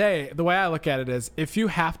end of the day, the way I look at it is, if you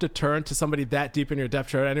have to turn to somebody that deep in your depth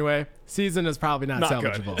chart anyway, season is probably not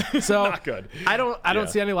salvageable. Good. So not good. I don't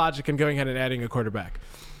see any logic in going ahead and adding a quarterback.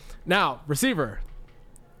 Now, receiver.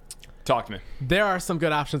 Talk to me. There are some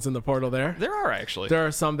good options in the portal there. There are actually. There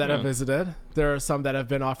are some that have visited. There are some that have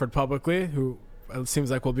been offered publicly who it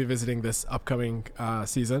seems like we'll be visiting this upcoming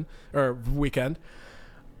season or weekend.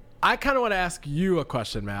 I kind of want to ask you a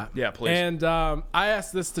question, Matt. Yeah, please. And I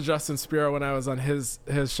asked this to Justin Spiro when I was on his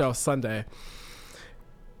show Sunday.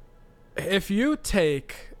 If you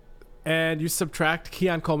take and you subtract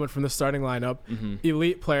Keon Coleman from the starting lineup,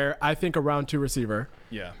 elite player, I think a round 2 receiver.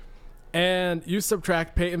 Yeah. And you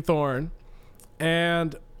subtract Peyton Thorne,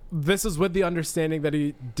 and this is with the understanding that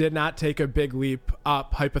he did not take a big leap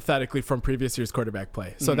up hypothetically from previous year's quarterback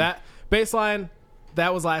play. So that baseline,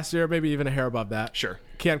 that was last year, maybe even a hair above that. Sure.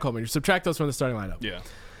 Keon Coleman, you subtract those from the starting lineup. Yeah.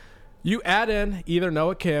 You add in either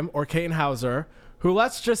Noah Kim or Kaiten Hauser, who,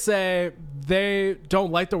 let's just say, they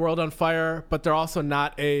don't light the world on fire, but they're also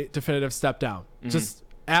not a definitive step down. Just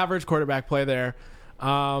average quarterback play there.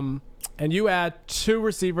 And you add 2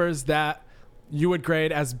 receivers that you would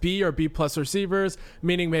grade as B or B plus receivers,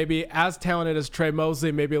 meaning maybe as talented as Trey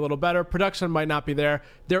Mosley, maybe a little better. Production might not be there.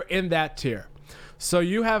 They're in that tier. So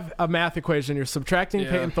you have a math equation. You're subtracting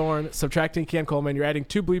Peyton Thorne, subtracting Keon Coleman. You're adding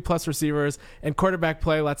 2 B plus receivers, and quarterback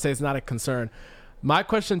play, let's say, is not a concern. My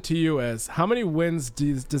question to you is, how many wins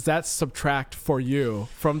does that subtract for you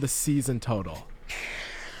from the season total?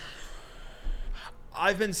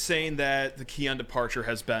 I've been saying that the Keon departure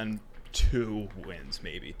has been 2 wins,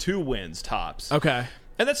 maybe 2 wins tops. Okay.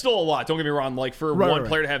 And that's still a lot. Don't get me wrong. Like, for one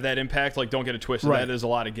player to have that impact, like, don't get it twisted. That is a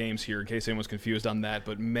lot of games here, in case anyone's confused on that.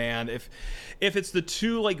 But man, if it's the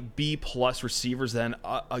 2 like B plus receivers, then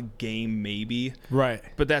a game maybe. Right.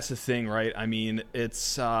 But that's the thing, right? I mean,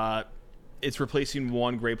 it's replacing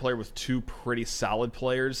 1 great player with 2 pretty solid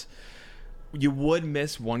players. You would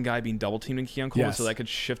miss one guy being double teamed in Keon Coleman, so that could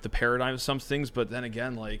shift the paradigm of some things. But then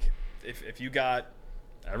again, like, if you got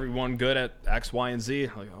everyone good at X, Y, and Z,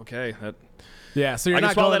 like, okay, that. Yeah, so you're I not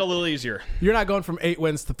can swallow going that a little easier. You're not going from 8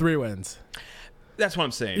 wins to 3 wins. That's what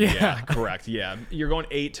I'm saying. Yeah, correct. Yeah, you're going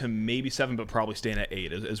 8 to maybe 7, but probably staying at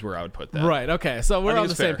 8 is where I would put that. Right. Okay. So we're on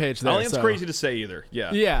the same page there. I don't think it's crazy to say either.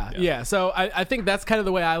 Yeah. Yeah. So I think that's kind of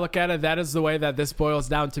the way I look at it. That is the way that this boils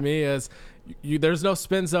down to me is there's no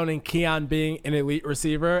spin zoning Keon being an elite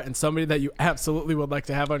receiver and somebody that you absolutely would like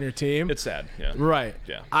to have on your team. It's sad. Yeah. Right.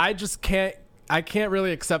 Yeah. I can't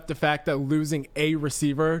really accept the fact that losing a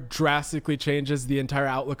receiver drastically changes the entire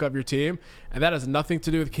outlook of your team. And that has nothing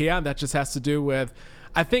to do with Keon. That just has to do with,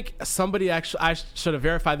 I think somebody actually, I should have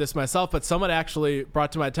verified this myself, but someone actually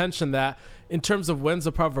brought to my attention that in terms of wins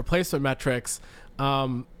above replacement metrics,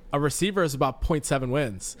 a receiver is about 0.7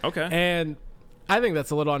 wins. Okay. And I think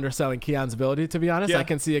that's a little underselling Keon's ability, to be honest. Yeah. I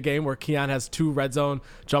can see a game where Keon has 2 red zone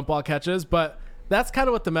jump ball catches, but that's kind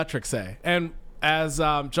of what the metrics say. And as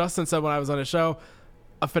Justin said when I was on his show,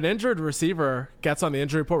 if an injured receiver gets on the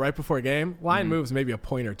injury report right before a game, line moves maybe a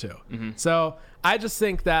point or 2. So I just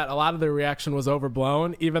think that a lot of the reaction was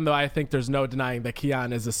overblown, even though I think there's no denying that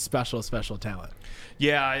Keon is a special talent.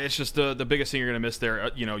 Yeah, it's just the biggest thing you're going to miss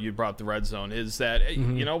there, you brought up the red zone, is that,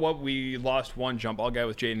 you know what, we lost one jump ball guy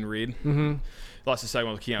with Jaden Reed. Lost the second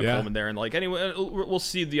one with Keon Coleman there. And, anyway, we'll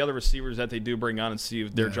see the other receivers that they do bring on and see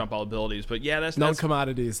their jump ball abilities. But, yeah, that's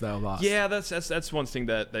commodities, though, lost. Yeah, that's one thing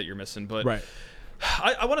that you're missing. But right.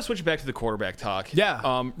 I want to switch back to the quarterback talk.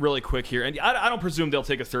 Yeah. Really quick here. And I don't presume they'll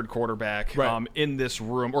take a third quarterback in this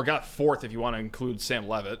room, or got fourth if you want to include Sam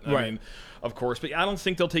Levitt. I mean, of course. But I don't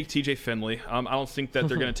think they'll take TJ Finley. I don't think that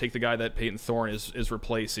they're going to take the guy that Peyton Thorne is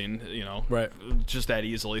replacing, just that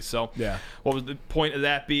easily. So what would the point of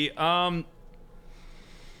that be?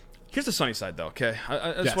 Here's the sunny side, though, okay?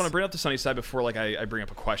 I just want to bring up the sunny side before I bring up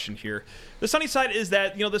a question here. The sunny side is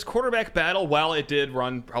that, this quarterback battle, while it did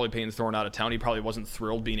run probably Peyton Thorne out of town, he probably wasn't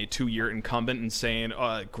thrilled being a 2-year incumbent and saying,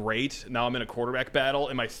 great, now I'm in a quarterback battle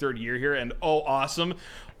in my 3rd year here, and awesome,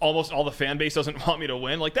 almost all the fan base doesn't want me to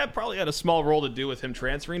win. That probably had a small role to do with him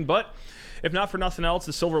transferring, but if not for nothing else,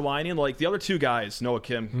 the silver lining, the other 2 guys, Noah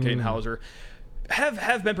Kim, Caden Hauser,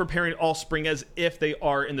 have been preparing all spring as if they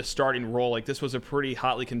are in the starting role. This was a pretty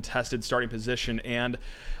hotly contested starting position. And,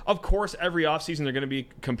 of course, every offseason they're going to be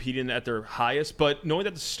competing at their highest. But knowing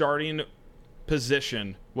that the starting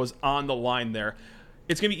position was on the line there,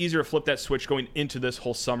 it's going to be easier to flip that switch going into this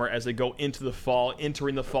whole summer as they go into the fall,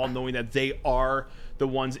 entering the fall, knowing that they are the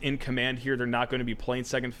ones in command here. They're not going to be playing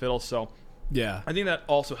second fiddle. So yeah, I think that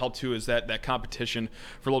also helped too, is that competition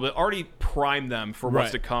for a little bit already primed them for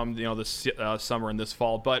what's to come, this summer and this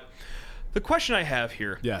fall. But the question I have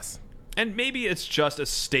here, and maybe it's just a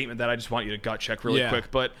statement that I just want you to gut check really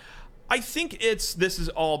quick, but I think this is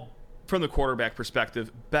all from the quarterback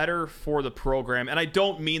perspective better for the program, and I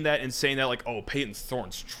don't mean that in saying that Peyton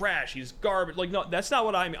Thorne's trash, he's garbage. No, that's not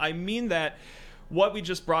what I mean. I mean that what we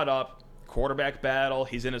just brought up. Quarterback battle,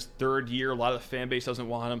 he's in his 3rd year, a lot of the fan base doesn't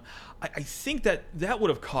want him. I think that would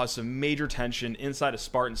have caused some major tension inside of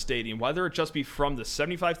Spartan Stadium, whether it just be from the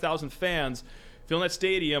 75,000 fans filling that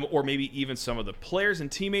stadium, or maybe even some of the players and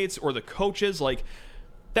teammates or the coaches.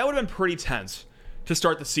 That would have been pretty tense to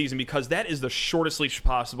start the season, because that is the shortest leash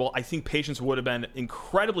possible. I think patience would have been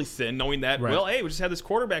incredibly thin, knowing that, well, hey, we just had this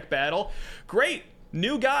quarterback battle. Great,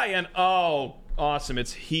 new guy, and awesome,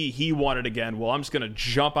 it's he won it again. Well, I'm just going to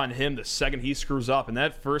jump on him the second he screws up. And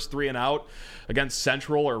that first 3 and out against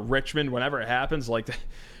Central or Richmond, whenever it happens, the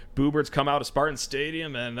Boo-Birds come out of Spartan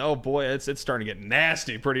Stadium, and oh boy, it's starting to get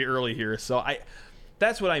nasty pretty early here. So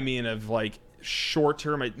that's what I mean of short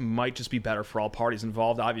term, it might just be better for all parties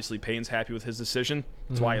involved. Obviously, Payne's happy with his decision.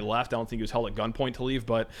 That's why he left. I don't think he was held at gunpoint to leave,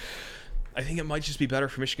 but I think it might just be better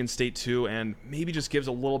for Michigan State too, and maybe just gives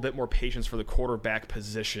a little bit more patience for the quarterback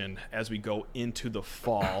position as we go into the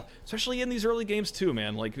fall, especially in these early games too,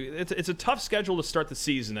 man. It's a tough schedule to start the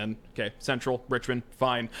season, and okay, Central, Richmond,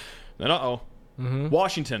 fine. Then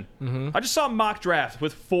Washington. I just saw a mock draft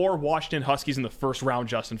with 4 Washington Huskies in the first round,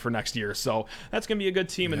 Justin, for next year. So that's going to be a good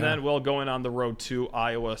team, and then we'll going on the road to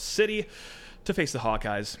Iowa City to face the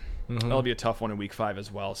Hawkeyes. That'll be a tough one in week 5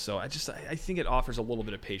 as well. So I think it offers a little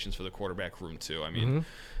bit of patience for the quarterback room too. I mean,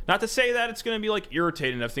 not to say that it's going to be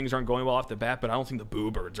irritating if things aren't going well off the bat, but I don't think the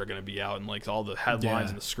Boo-Birds are going to be out in all the headlines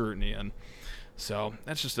and the scrutiny. And so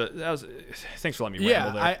that's just thanks for letting me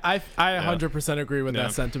ramble there. I 100% agree with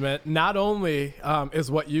that sentiment. Not only is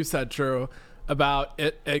what you said true about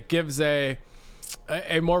it gives a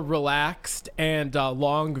more relaxed and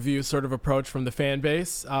long view sort of approach from the fan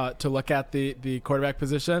base to look at the quarterback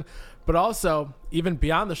position, but also even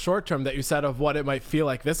beyond the short term that you said of what it might feel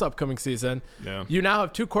like this upcoming season. You now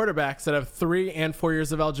have 2 quarterbacks that have 3 and 4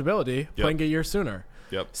 years of eligibility playing a year sooner.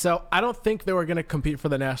 So I don't think they were going to compete for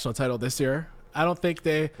the national title this year. I don't think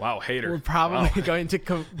they hater. were probably going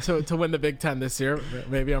to win the Big Ten this year.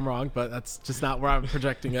 Maybe I'm wrong, but that's just not where I'm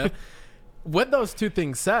projecting it. With those two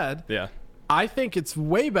things said, I think it's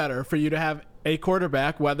way better for you to have a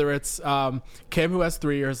quarterback, whether it's Kim, who has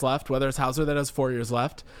 3 years left, whether it's Hauser that has 4 years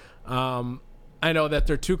left. I know that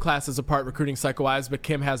they're 2 classes apart recruiting cycle-wise, but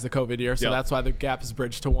Kim has the COVID year, so that's why the gap is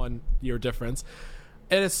bridged to 1 year difference.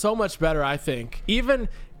 It is so much better, I think. Even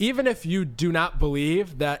if you do not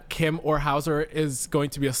believe that Kim or Hauser is going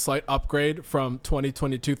to be a slight upgrade from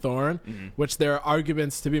 2022 Thorne, which there are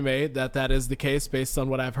arguments to be made that is the case based on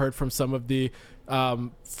what I've heard from some of the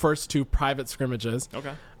first 2 private scrimmages.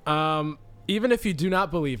 Okay. Even if you do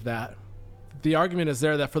not believe that, the argument is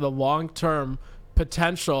there that for the long-term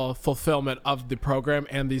potential fulfillment of the program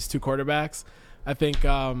and these 2 quarterbacks, I think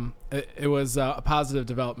it was a positive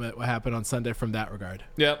development what happened on Sunday from that regard.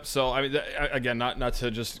 Yeah. So I mean, again, not to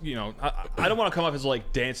just I don't want to come off as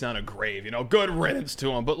like dancing on a grave. Good riddance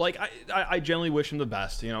to him, but like I generally wish him the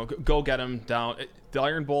best. Go get him down. The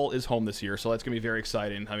Iron Bowl is home this year, so that's gonna be very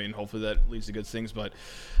exciting. I mean, hopefully that leads to good things, but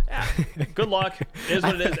good luck. It is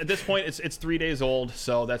what it is. At this point, it's 3 days old,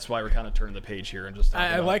 so that's why we're kind of turning the page here and just.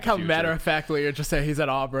 I like how matter-of-factly you're just saying he's at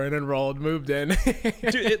Auburn, enrolled, moved in.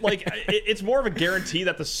 Dude, it's more of a guarantee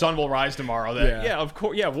that the sun will rise tomorrow. Of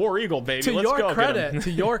course, War Eagle, baby. To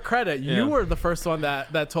your credit, you were the first one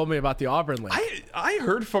that told me about the Auburn link. I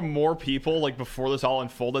heard from more people like before this all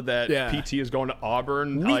unfolded that PT is going to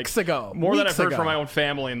Auburn weeks ago. More than I've heard from my own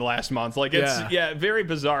family in the last month. Like it's very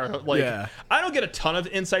bizarre. Like I don't get a ton of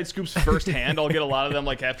inside scoops firsthand. I'll get a lot of them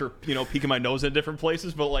like after peeking my nose in different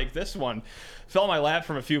places. But like this one fell in my lap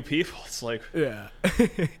from a few people. It's like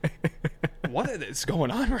what is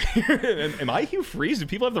going on right here? Am I Hugh Freeze? Do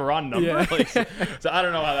people have the wrong number? So I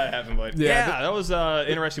don't know how that happened, but that was an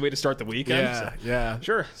interesting way to start the weekend.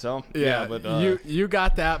 Sure. So but you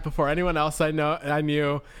got that before anyone else I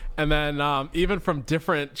knew. And then even from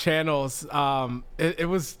different channels, it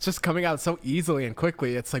was just coming out so easily and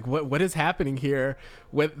quickly. It's like, what is happening here?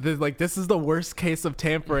 With this is the worst case of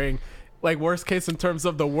tampering, like worst case in terms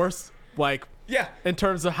of the worst, in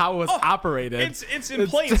terms of how it was operated. It's in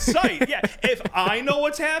plain sight. If I know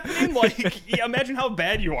what's happening, imagine how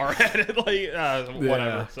bad you are at it.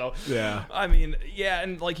 Whatever. So I mean,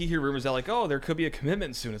 and you hear rumors that there could be a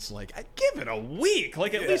commitment soon. It's like, give it a week.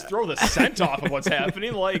 At least throw the scent off of what's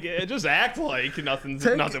happening. Just act like nothing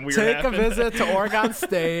weird happened. Take a visit to Oregon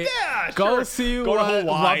State. Go see what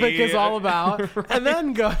Lubbock is all about, and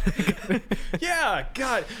then go.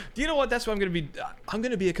 God. Do you know what? That's what I'm going to be. I'm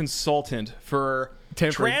going to be a consultant for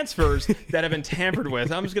transfers that have been tampered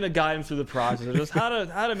with. I'm just going to guide them through the process of just how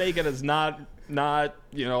to make it as not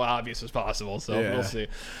obvious as possible. So we'll see.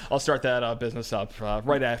 I'll start that business up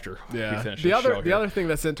right after we finish the other thing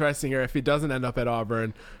that's interesting here, if he doesn't end up at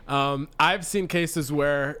Auburn, I've seen cases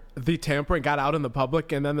where the tampering got out in the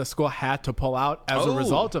public and then the school had to pull out as a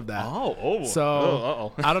result of that.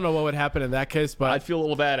 So I don't know what would happen in that case, but I'd feel a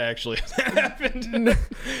little bad actually if that happened.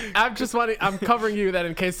 I'm covering you that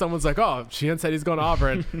in case someone's like, oh, Sheehan said he's going to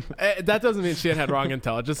Auburn. That doesn't mean Sheehan had wrong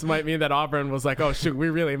intel. It just might mean that Auburn was like, oh shoot, we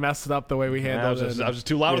really messed up the way we handled I was just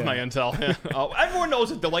too loud with my intel. Everyone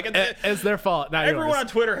knows it though. It's their fault. Not everyone yours. on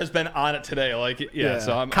Twitter has been on it today.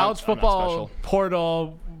 So I'm college I'm football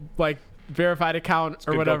portal verified account it's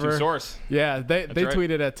or whatever. Go-to source. Yeah, they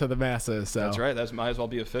tweeted it to the masses. So that's right. That might as well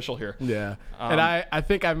be official here. Yeah, and I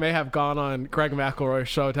think I may have gone on Greg McElroy's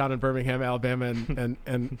show down in Birmingham, Alabama,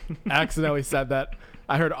 and accidentally said that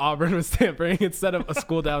I heard Auburn was tampering instead of a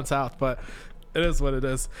school down south, but. It is what it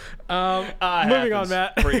is. Moving on,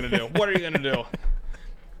 Matt. What are you going to do? What are you going to do?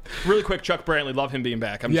 Really quick, Chuck Brantley, love him being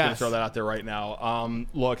back. I'm just going to throw that out there right now.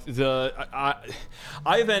 Look, I've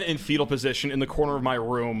been in fetal position in the corner of my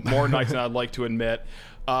room more nights than I'd like to admit.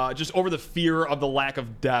 Just over the fear of the lack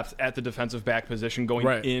of depth at the defensive back position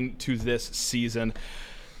going into this season.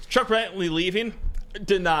 Chuck Brantley leaving.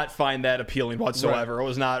 Did not find that appealing whatsoever. I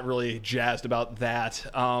was not really jazzed about that.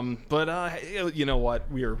 But you know what?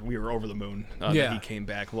 We were over the moon that he came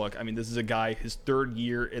back. Look, I mean, this is a guy, his 3rd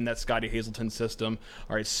year in that Scotty Hazelton system.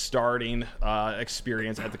 All right, starting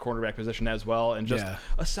experience at the cornerback position as well, and just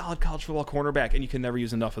a solid college football cornerback. And you can never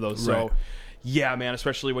use enough of those. So, yeah, man,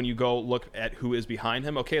 especially when you go look at who is behind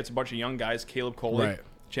him. Okay, it's a bunch of young guys. Caleb Coley.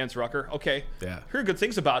 Chance Rucker, okay. Heard good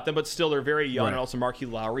things about them, but still they're very young. And also Marquis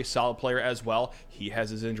Lowry, solid player as well. He has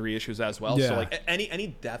his injury issues as well. So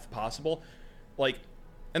any depth possible,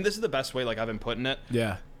 and this is the best way I've been putting it.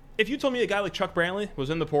 If you told me a guy like Chuck Brantley was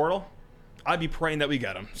in the portal, I'd be praying that we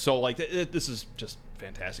get him. So this is just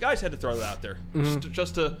fantastic. I just had to throw that out there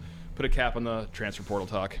just to put a cap on the transfer portal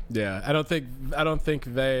talk. I don't think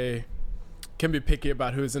they can be picky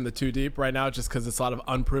about who's in the 2 deep right now, just because it's a lot of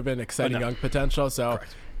unproven, exciting young potential. So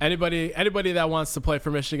anybody that wants to play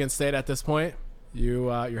for Michigan State at this point,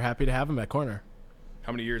 you're happy to have him at corner.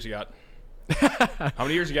 How many years you got? How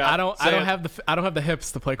many years you got? I don't have the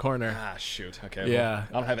hips to play corner. Ah, shoot. Okay. Yeah. Well,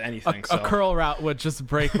 I don't have anything. A curl route would just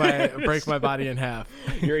break my body in half.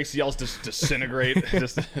 Your ACLs just disintegrate.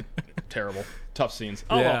 Just terrible. Tough scenes.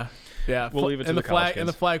 Oh, yeah. well. Yeah. We'll leave it to the college kids. In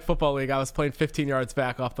the flag football league, I was playing 15 yards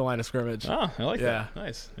back off the line of scrimmage. Oh, I like that.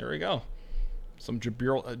 Nice. There we go. Some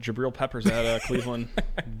Jabril Peppers at Cleveland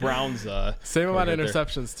Browns. Same amount of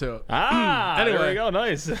interceptions, too. Anyway. There we go.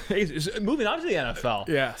 Nice. Moving on to the NFL.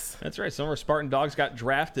 Yes. That's right. Some of our Spartan dogs got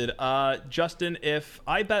drafted. Justin, if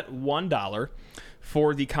I bet $1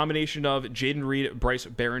 for the combination of Jaden Reed, Bryce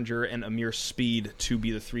Behringer, and Amir Speed to be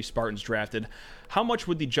the 3 Spartans drafted, how much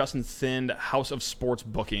would the Justin Thind House of Sports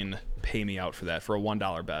booking pay me out for that, for a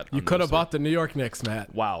 $1 bet? You could have bought the New York Knicks,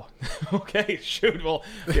 Matt. Wow. Okay, shoot. Well,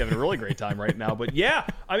 we're having a really great time right now. But yeah,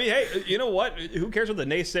 I mean, hey, you know what? Who cares what the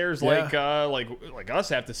naysayers like us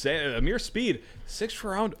have to say? Amir Speed, 6th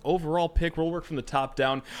round overall pick. We'll work from the top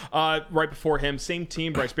down. Right before him, same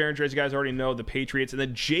team, Bryce Behringer, as you guys already know, the Patriots. And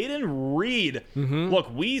then Jaden Reed.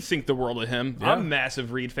 Look, we think the world of him. Yeah. I'm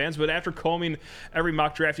massive Reed fans, but after combing every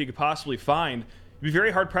mock draft you could possibly find, it'd be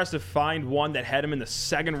very hard-pressed to find one that had him in the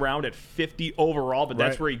 2nd round at 50 overall, but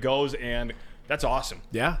that's where he goes, and that's awesome.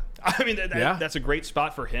 Yeah. I mean, that's a great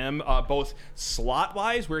spot for him, both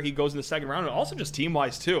slot-wise, where he goes in the 2nd round, and also just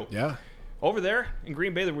team-wise, too. Yeah. Over there in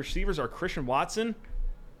Green Bay, the receivers are Christian Watson.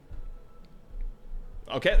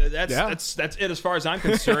 Okay, that's it as far as I'm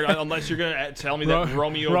concerned, unless you're going to tell me that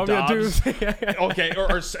Romeo Doubs. Okay, or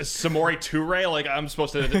Samori Toure, like I'm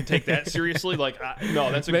supposed to take that seriously? Like,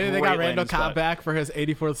 no, that's a maybe great they got Randall spot. Cobb back for his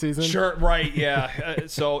 84th season. Sure, right, yeah.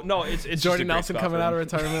 So, no, it's Jordan Nelson coming out of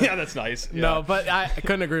retirement. Yeah, that's nice. Yeah. No, but I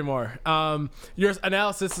couldn't agree more. Your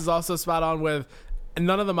analysis is also spot on with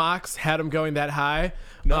none of the mocks had him going that high.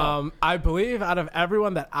 No. I believe out of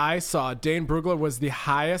everyone that I saw, Dane Brugler was the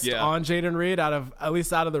highest on Jaden Reed, at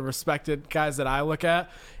least out of the respected guys that I look at,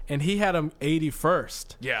 and he had him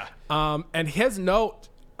 81st. Yeah. And his note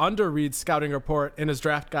under Reed's scouting report in his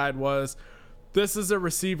draft guide was, this is a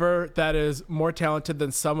receiver that is more talented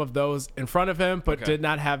than some of those in front of him, but did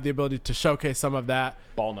not have the ability to showcase some of that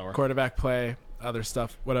ball knower, quarterback play, other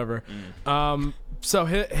stuff, whatever. So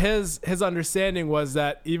his understanding was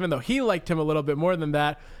that even though he liked him a little bit more than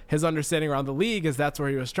that, his understanding around the league is that's where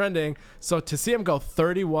he was trending. So to see him go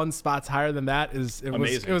 31 spots higher than that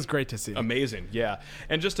it was great to see. Amazing, yeah.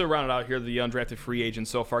 And just to round it out here, the undrafted free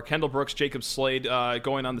agents so far: Kendall Brooks, Jacob Slade,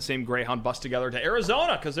 going on the same Greyhound bus together to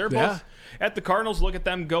Arizona because they're both at the Cardinals. Look at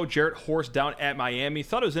them go. Jarrett Horst down at Miami.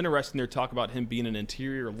 Thought it was interesting their talk about him being an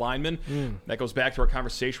interior lineman. That goes back to our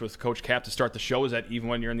conversation with Coach Cap to start the show, is that even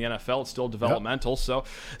when you're in the NFL, it's still developmental. So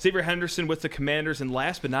Xavier Henderson with the Commanders, and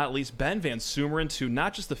last but not least, Ben Van Sumeren to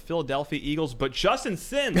not just the Philadelphia Eagles, but Justin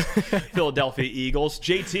Thin's Philadelphia Eagles.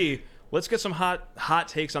 JT, let's get some hot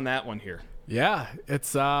takes on that one here. Yeah,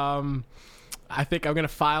 it's I think I'm gonna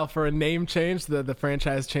file for a name change. The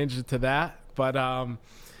franchise changed it to that, but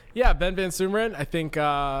yeah, Ben Van Sumeren. I think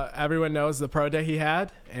everyone knows the pro day he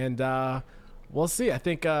had, and we'll see. I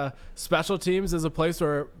think special teams is a place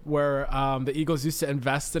where the Eagles used to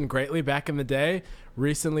invest in greatly back in the day.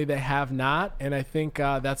 Recently, they have not, and I think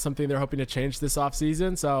that's something they're hoping to change this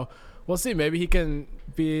offseason. So we'll see. Maybe he can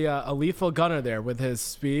be a lethal gunner there with his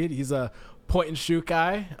speed. He's a point-and-shoot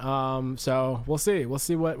guy. So we'll see. We'll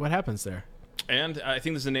see what happens there. And I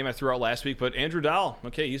think this is a name I threw out last week, but Andrew Dahl.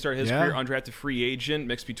 Okay, he started his career undrafted free agent,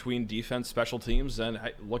 mixed between defense, special teams, and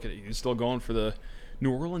look at it, he's still going for the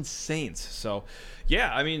New Orleans Saints. So,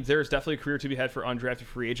 yeah, I mean, there's definitely a career to be had for undrafted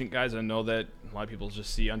free agent guys. I know that a lot of people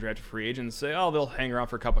just see undrafted free agents and say, oh, they'll hang around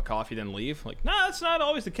for a cup of coffee, then leave. Like, nah, that's not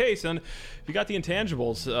always the case. And if you got the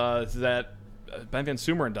intangibles that Ben Van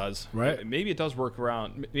Sumeren does, right? Maybe it does work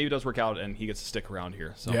around. Maybe it does work out, and he gets to stick around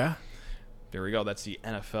here. So, yeah. There we go. That's the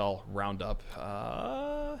NFL roundup.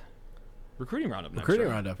 Recruiting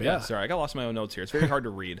roundup. Yeah. Sorry, I got lost in my own notes here. It's very hard to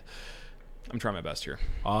read. I'm trying my best here.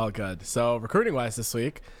 All good. So recruiting-wise this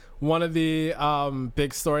week, one of the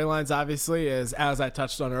big storylines, obviously, is, as I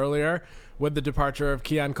touched on earlier, with the departure of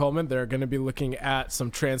Keon Coleman, they're going to be looking at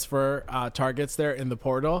some transfer targets there in the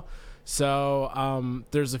portal. So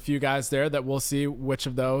there's a few guys there that we'll see which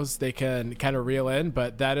of those they can kind of reel in,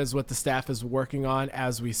 but that is what the staff is working on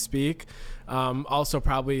as we speak. Also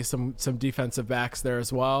probably some defensive backs there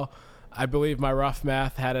as well. I believe my rough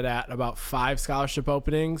math had it at about 5 scholarship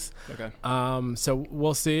openings. Okay. So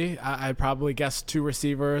we'll see. I'd probably guess 2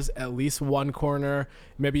 receivers, at least 1 corner,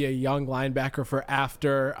 maybe a young linebacker for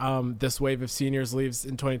after this wave of seniors leaves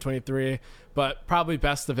in 2023, but probably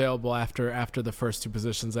best available after the first 2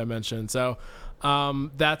 positions I mentioned. So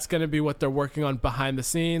that's going to be what they're working on behind the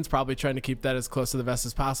scenes, probably trying to keep that as close to the vest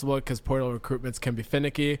as possible because portal recruitments can be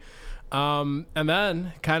finicky. And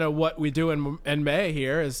then kind of what we do in May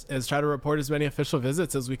here is try to report as many official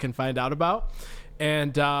visits as we can find out about.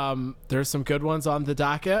 And there's some good ones on the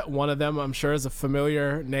docket. One of them, I'm sure, is a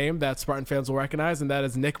familiar name that Spartan fans will recognize, and that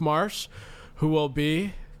is Nick Marsh, who will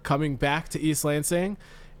be coming back to East Lansing.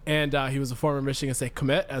 And he was a former Michigan State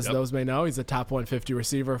commit, as those may know. He's a top 150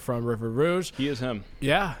 receiver from River Rouge. He is him.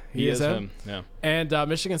 Yeah, he is him. Yeah. And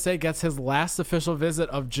Michigan State gets his last official visit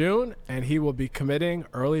of June, and he will be committing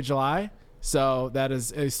early July. So that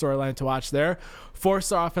is a storyline to watch there.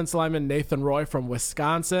 4-star offensive lineman Nathan Roy from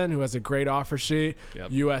Wisconsin, who has a great offer sheet.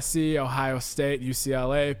 USC, Ohio State,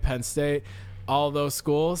 UCLA, Penn State. All those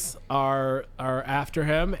schools are after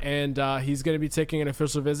him, and he's going to be taking an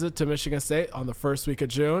official visit to Michigan State on the first week of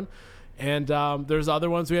June. And there's other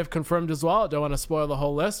ones we have confirmed as well. I don't want to spoil the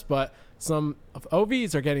whole list, but some of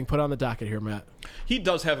OVs are getting put on the docket here, Matt. He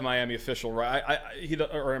does have a Miami official, right?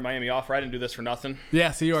 Or a Miami offer. I didn't do this for nothing.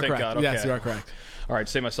 Yes, you are Thank correct. God. Okay. Yes, you are correct. All right,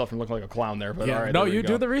 save myself from looking like a clown there. But all right, no, there you we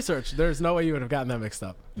do go. the research. There's no way you would have gotten that mixed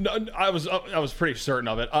up. No, I was pretty certain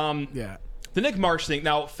of it. Yeah. The Nick Marsh thing.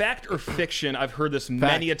 Now, fact or fiction? I've heard this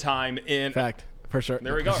many a time in fact. For sure.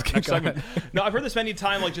 There we go. Next segment. No, I've heard this many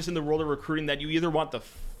times, like just in the world of recruiting, that you either want the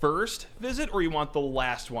first visit or you want the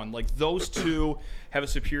last one. Like those two have a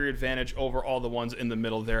superior advantage over all the ones in the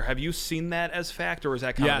middle there. Have you seen that as fact, or is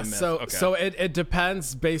that kind of a myth? So it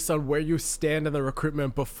depends based on where you stand in the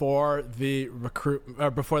recruitment before the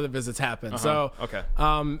visits happen. So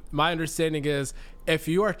my understanding is if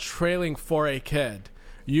you are trailing for a kid,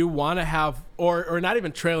 you want to have, or not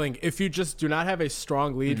even trailing, if you just do not have a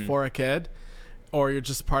strong lead for a kid, or you're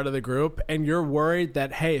just part of the group, and you're worried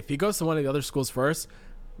that, hey, if he goes to one of the other schools first,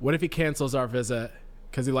 what if he cancels our visit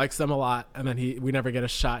because he likes them a lot, and then we never get a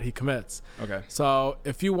shot, he commits. Okay. So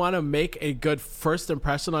if you want to make a good first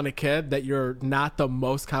impression on a kid that you're not the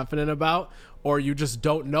most confident about, or you just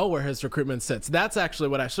don't know where his recruitment sits, that's actually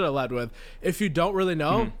what I should have led with. If you don't really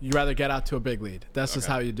know, you'd rather get out to a big lead. That's just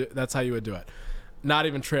how you do. That's how you would do it. Not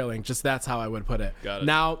even trailing, just that's how I would put it. Got it.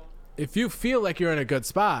 Now, if you feel like you're in a good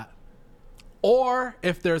spot, or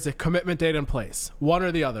if there's a commitment date in place, one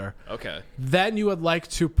or the other, then you would like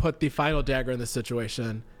to put the final dagger in the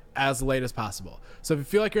situation as late as possible. So if you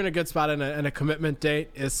feel like you're in a good spot and a commitment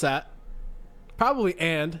date is set, probably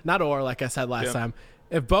not or, like I said last time,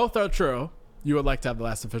 if both are true, you would like to have the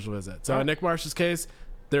last official visit. So in Nick Marsh's case,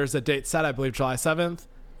 there's a date set, I believe July 7th.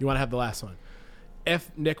 You want to have the last one.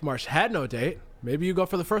 If Nick Marsh had no date, maybe you go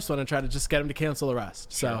for the first one and try to just get him to cancel the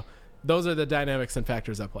rest. So those are the dynamics and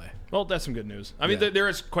factors at play. Well, that's some good news. I mean, there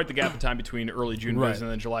is quite the gap in time between early June visit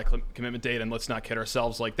and then July commitment date, and let's not kid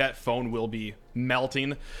ourselves. Like, that phone will be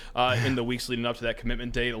melting in the weeks leading up to that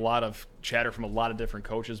commitment date. A lot of chatter from a lot of different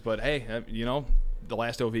coaches, but hey, the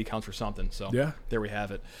last OV counts for something. So there we have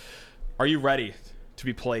it. Are you ready to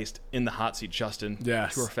be placed in the hot seat, Justin?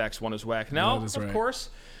 Yes. 2 Our Facts, 1 is Whack. Now, of course,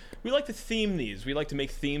 we like to theme these. We like to make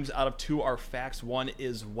themes out of 2 Our Facts, 1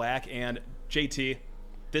 is Whack. And JT,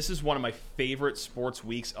 this is one of my favorite sports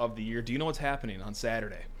weeks of the year. Do you know what's happening on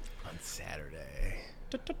Saturday?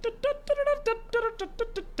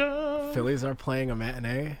 Phillies are playing a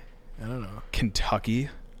matinee? I don't know. Kentucky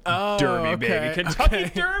Derby, baby.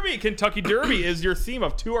 Kentucky Derby is your theme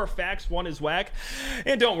of 2 Our Facts, 1 is Whack.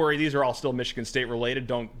 And don't worry, these are all still Michigan State related.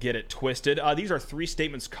 Don't get it twisted. These are 3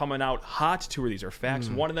 statements coming out hot. 2 of these are facts.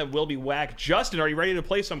 1 of them will be whack. Justin, are you ready to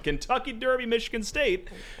play some Kentucky Derby, Michigan State?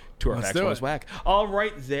 2 Our Facts, 1 is Whack. All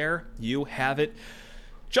right, there you have it.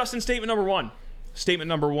 Justin, statement number 1. Statement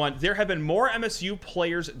number 1. There have been more MSU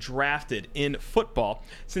players drafted in football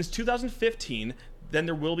since 2015 than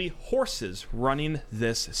there will be horses running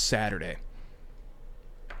this Saturday.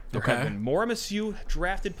 There have been more MSU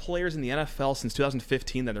drafted players in the NFL since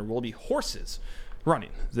 2015 than there will be horses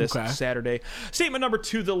running this Saturday. Statement number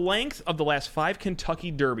 2. The length of the last 5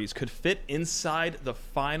 Kentucky Derbies could fit inside the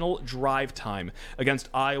final drive time against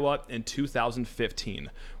Iowa in 2015.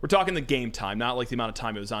 We're talking the game time, not like the amount of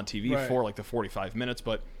time it was on TV for, like the 45 minutes,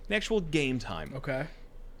 but the actual game time.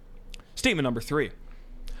 Statement number 3.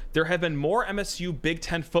 There have been more MSU Big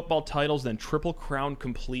Ten football titles than Triple Crown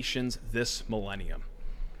completions this millennium.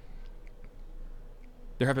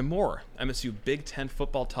 There have been more MSU Big Ten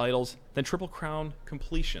football titles than Triple Crown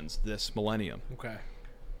completions this millennium. Okay.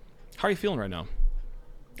 How are you feeling right now?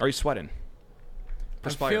 Are you sweating?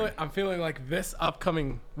 I'm feeling like this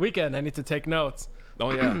upcoming weekend I need to take notes.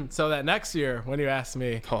 Oh, yeah. So that next year when you ask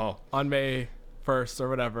me on May 1st or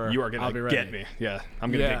whatever, you are going to get me. Yeah,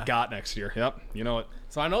 I'm going to get got next year. Yep, you know it.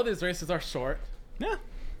 So I know these races are short. Yeah.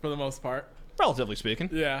 For the most part. Relatively speaking.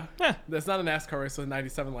 Yeah. It's not a NASCAR race with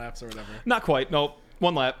 97 laps or whatever. Not quite. Nope.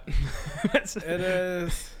 1 lap. It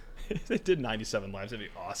is. If they did 97 laps, that'd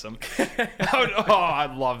be awesome.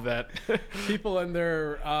 I'd love that. People in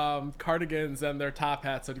their cardigans and their top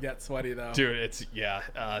hats would get sweaty, though. Dude,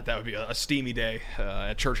 that would be a steamy day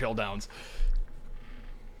at Churchill Downs.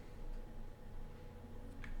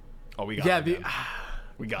 Oh, we got him again.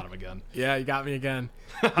 We got him again. Yeah, you got me again.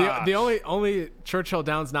 The only Churchill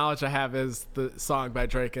Downs knowledge I have is the song by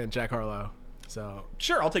Drake and Jack Harlow. So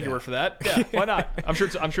sure, I'll take your word for that. Yeah, why not? I'm sure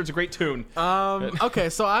it's a great tune. Okay,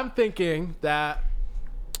 so I'm thinking that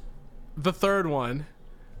the third one,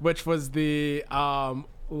 which was the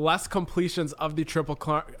less completions of the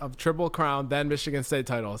Triple Crown than Michigan State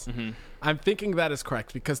titles. Mm-hmm. I'm thinking that is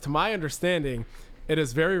correct because, to my understanding, it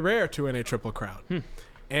is very rare to win a Triple Crown.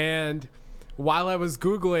 And while I was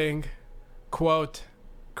Googling, quote,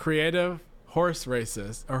 creative horse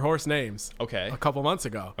races or horse names a couple months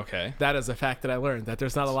ago, that is a fact that I learned, that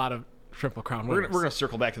there's not a lot of Triple Crown winners. We're going to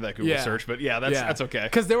circle back to that Google search, but that's okay.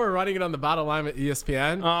 Because they were running it on the bottom line at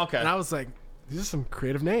ESPN. Oh, okay. And I was like, these are some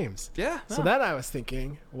creative names. Yeah. So then I was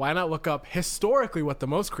thinking, why not look up historically what the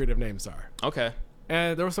most creative names are? Okay.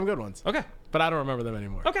 And there were some good ones. Okay. But I don't remember them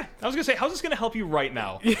anymore. Okay. I was going to say, how's this going to help you right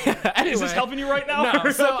now? Yeah. Anyway, is this helping you right now?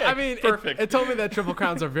 No. So, okay, I mean, perfect. It told me that Triple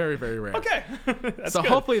Crowns are very, very rare. Okay. So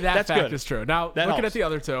good. hopefully that's fact good. is true. Now, that looking helps. at the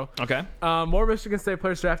other two. Okay. More Michigan State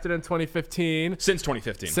players drafted in 2015. Since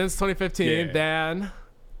 2015. Since 2015 than...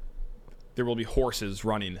 There will be horses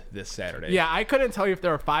running this Saturday. Yeah, I couldn't tell you if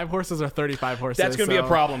there were 5 horses or 35 horses. That's going to be a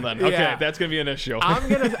problem then. Okay, that's going to be an issue.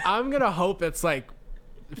 I'm gonna hope it's like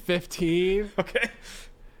 15. Okay.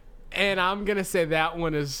 And I'm gonna say that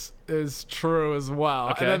one is true as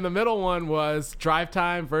well. Okay. And then the middle one was drive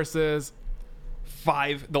time versus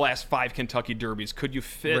the last 5 Kentucky Derbies. Could you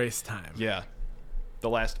fit race time? Yeah. The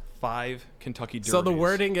last 5 Kentucky Derbies. So the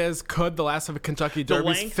wording is, could the last of the Kentucky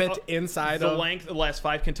Derbies fit inside the length of the last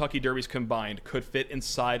 5 Kentucky Derbies combined could fit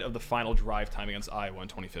inside of the final drive time against Iowa in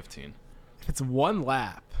 2015? If it's 1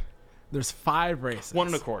 lap, there's 5 races. 1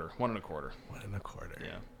 1/4. 1 1/4. 1 1/4.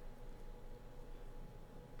 Yeah.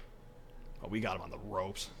 Oh, we got him on the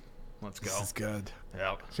ropes. Let's go. This is good.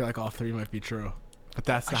 Yeah. I feel like all 3 might be true. But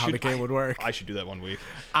that's not how the game would work. I should do that one week.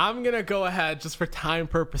 I'm going to go ahead, just for time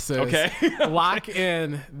purposes, okay. lock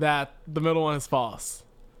in that the middle one is false.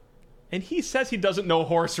 And he says he doesn't know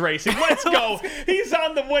horse racing. Let's go. He's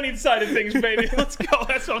on the winning side of things, baby. Let's go.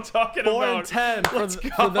 That's what I'm talking 4 about. and 10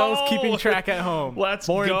 for those keeping track at home. Let's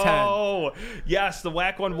 4 go. and 10. Yes, the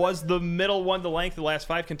WAC one was the middle one. The length of the last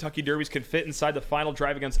 5 Kentucky Derbies could fit inside the final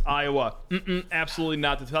drive against Iowa. Absolutely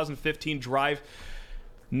not. The 2015 drive,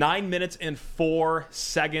 9 minutes and 4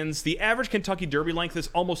 seconds. The average Kentucky Derby length is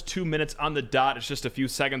almost 2 minutes on the dot. It's just a few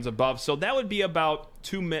seconds above. So that would be about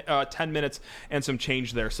 10 minutes and some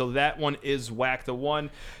change there. So that one is whack. The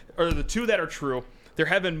 2 that are true. There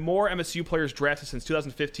have been more MSU players drafted since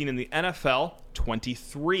 2015 in the NFL,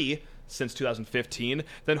 23 since 2015.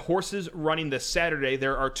 Then horses running this Saturday.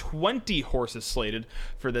 There are 20 horses slated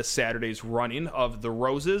for this Saturday's running of the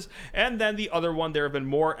Roses. And then the other one, there have been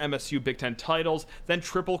more MSU Big Ten titles than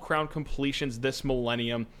Triple Crown completions this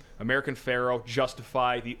millennium. American Pharoah,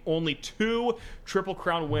 Justify, the only 2 Triple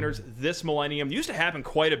Crown winners this millennium. Used to happen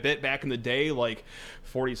quite a bit back in the day, like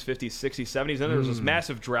 40s, 50s, 60s, 70s. Then there was this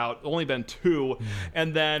massive drought. Only been 2.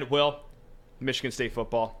 And then, Michigan State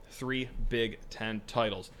football, 3 Big Ten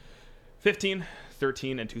titles. 15,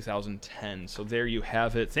 13, and 2010. So there you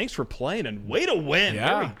have it. Thanks for playing, and way to win.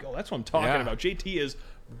 Yeah. There we go. That's what I'm talking about. JT is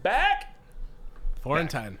back. 4 and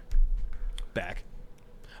 10. Back.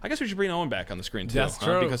 I guess we should bring Owen back on the screen, too. That's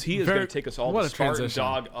true. Because he is going to take us all to the Spartan transition.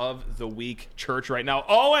 Dog of the Week Church right now.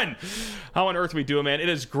 Owen! How on earth are we doing, man? It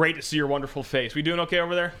is great to see your wonderful face. We doing okay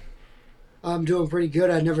over there? I'm doing pretty good.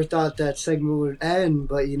 I never thought that segment would end,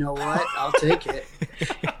 but you know what? I'll take it.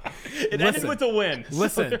 It ended with a win.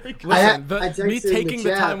 Listen, I me taking the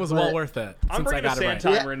chat, time was well worth it. I'm bringing a sand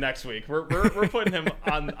right. timer in next week. We're putting him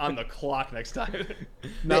on the clock next time.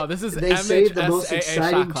 No, this is they say the most MHSAA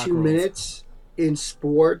exciting 2 minutes in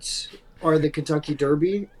sports are the Kentucky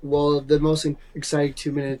Derby. Well, the most exciting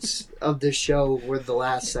 2 minutes of this show were the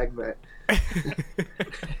last segment.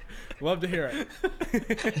 Love to hear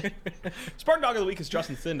it. Spartan Dog of the Week is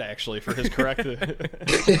Justin Thind, actually, for his correct.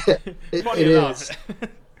 It is.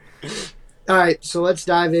 All right, so let's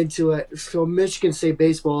dive into it. So Michigan State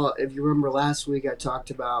baseball, if you remember last week, I talked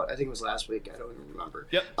about, I think it was last week, I don't even remember.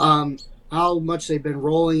 Yep. How much they've been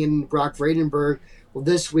rolling in Brock Vredenberg. Well,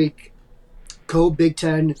 this week, co-Big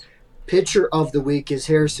Ten pitcher of the week is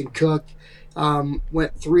Harrison Cook.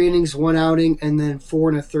 Went 3 innings, 1 outing, and then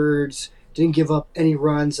 4 1/3. Didn't give up any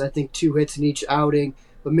runs. I think 2 hits in each outing.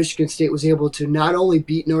 But Michigan State was able to not only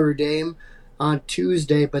beat Notre Dame on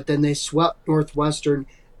Tuesday, but then they swept Northwestern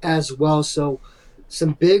as well. So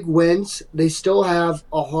some big wins. They still have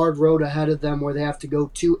a hard road ahead of them where they have to go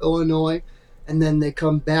to Illinois, and then they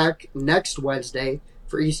come back next Wednesday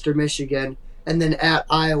for Eastern Michigan, and then at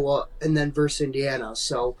Iowa, and then versus Indiana.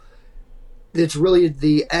 So it's really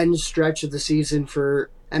the end stretch of the season for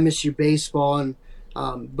MSU baseball. And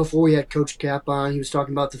before we had Coach Cap on, he was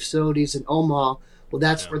talking about the facilities in Omaha. Well,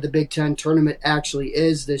 that's where the Big Ten tournament actually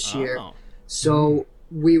is this year. So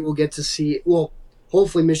we will get to see, well,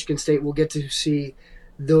 hopefully Michigan State will get to see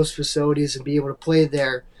those facilities and be able to play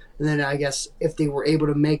there. And then I guess if they were able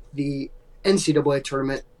to make the NCAA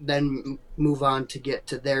tournament, then move on to get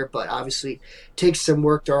to there. But obviously takes some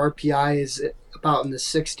work. Their RPI is about in the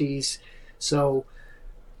 60s. So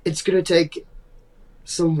it's going to take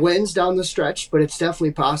some wins down the stretch, but it's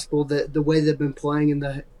definitely possible that the way they've been playing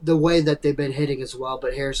and the way that they've been hitting as well.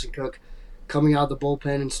 But Harrison Cook coming out of the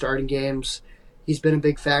bullpen and starting games, he's been a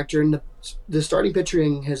big factor. And the starting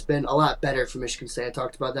pitching has been a lot better for Michigan State. I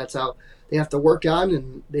talked about that's how they have to work on,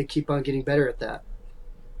 and they keep on getting better at that.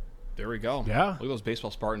 There we go. Yeah. Look at those baseball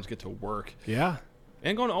Spartans get to work. Yeah.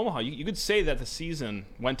 And going to Omaha. You could say that the season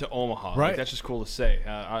went to Omaha. Right. Like, that's just cool to say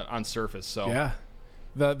on surface. So Yeah.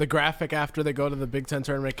 The graphic after they go to the Big Ten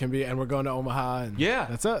tournament can be, and we're going to Omaha. And yeah.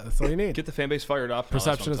 That's it. That's all you need. Get the fan base fired up.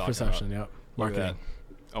 Perception is perception. About. Yep. Look at Marketing.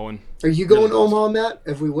 that. Owen. Are you going to Omaha, Matt,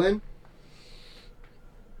 if we win?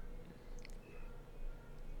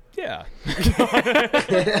 Yeah.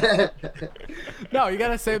 No, you got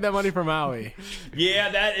to save that money for Maui.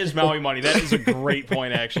 Yeah, that is Maui money. That is a great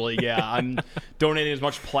point, actually. Yeah, I'm donating as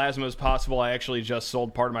much plasma as possible. I actually just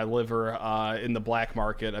sold part of my liver in the black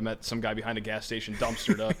market. I met some guy behind a gas station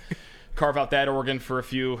dumpster to carve out that organ for a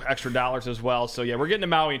few extra dollars as well. So, yeah, we're getting to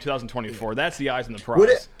Maui in 2024. That's the eyes on the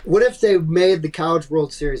prize. What if they made the College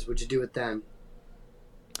World Series? Would you do it then?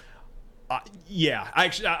 Yeah,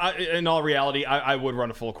 actually, in all reality, I would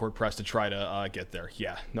run a full court press to try to get there.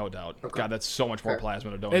 Yeah, no doubt. Okay. God, that's so much more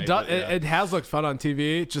plasma to donate. It does. It has looked fun on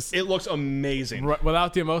TV. Just it looks amazing.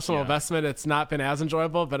 Without the emotional investment, it's not been as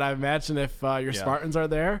enjoyable. But I imagine if your Spartans are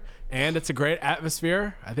there and it's a great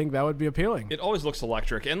atmosphere, I think that would be appealing. It always looks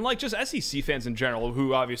electric, and like just SEC fans in general,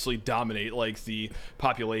 who obviously dominate like the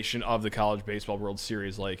population of the College Baseball World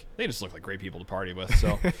Series, like they just look like great people to party with.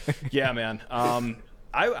 So, yeah, man.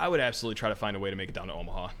 I would absolutely try to find a way to make it down to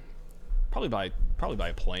Omaha. Probably by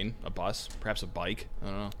a plane, a bus, perhaps a bike. I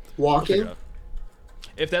don't know. Walking?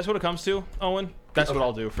 If that's what it comes to, Owen, that's what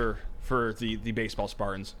I'll do for the baseball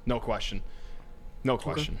Spartans. No question. No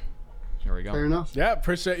question. Okay. There we go. Fair enough. Yeah,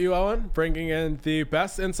 appreciate you, Owen, bringing in the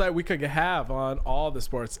best insight we could have on all the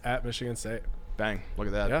sports at Michigan State. Bang. Look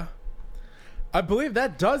at that. Yeah. I believe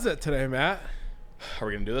that does it today, Matt. Are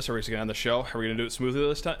we going to do this? Are we just going to end the show? Are we going to do it smoothly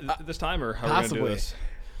this time, or how are we going to do this?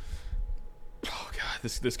 Oh God,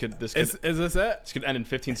 this could is this it? This could end in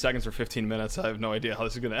 15 seconds or 15 minutes. I have no idea how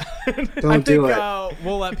this is going to end. I think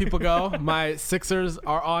we'll let people go. My Sixers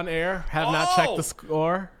are on air. Have not checked the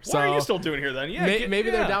score. So what are you still doing here then? Yeah,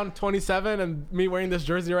 maybe they're down 27, and me wearing this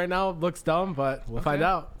jersey right now looks dumb, but we'll find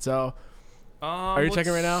out. So, are you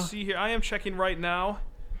checking right now? See here, I am checking right now.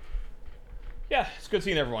 Yeah, it's good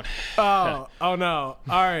seeing everyone. Oh no.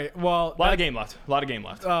 All right. Well, a lot of game left.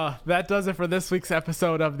 That does it for this week's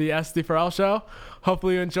episode of the SD4L show.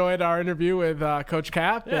 Hopefully you enjoyed our interview with Coach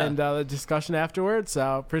Cap and the discussion afterwards.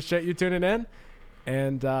 So appreciate you tuning in,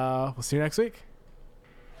 and we'll see you next week.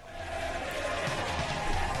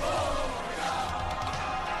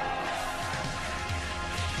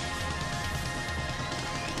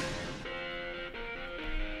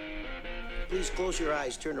 Please close your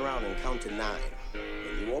eyes, turn around, and count to 9.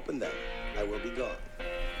 When you open them, I will be gone.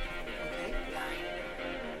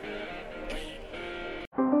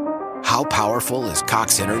 How powerful is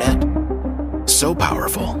Cox Internet? So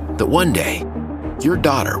powerful that one day, your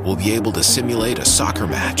daughter will be able to simulate a soccer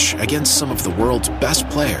match against some of the world's best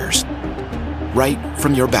players right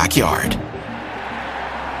from your backyard.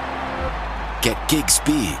 Get gig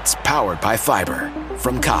speeds powered by fiber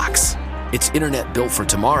from Cox. It's internet built for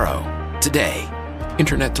tomorrow, today.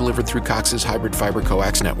 Internet delivered through Cox's hybrid fiber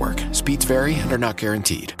coax network. Speeds vary and are not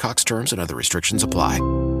guaranteed. Cox terms and other restrictions apply.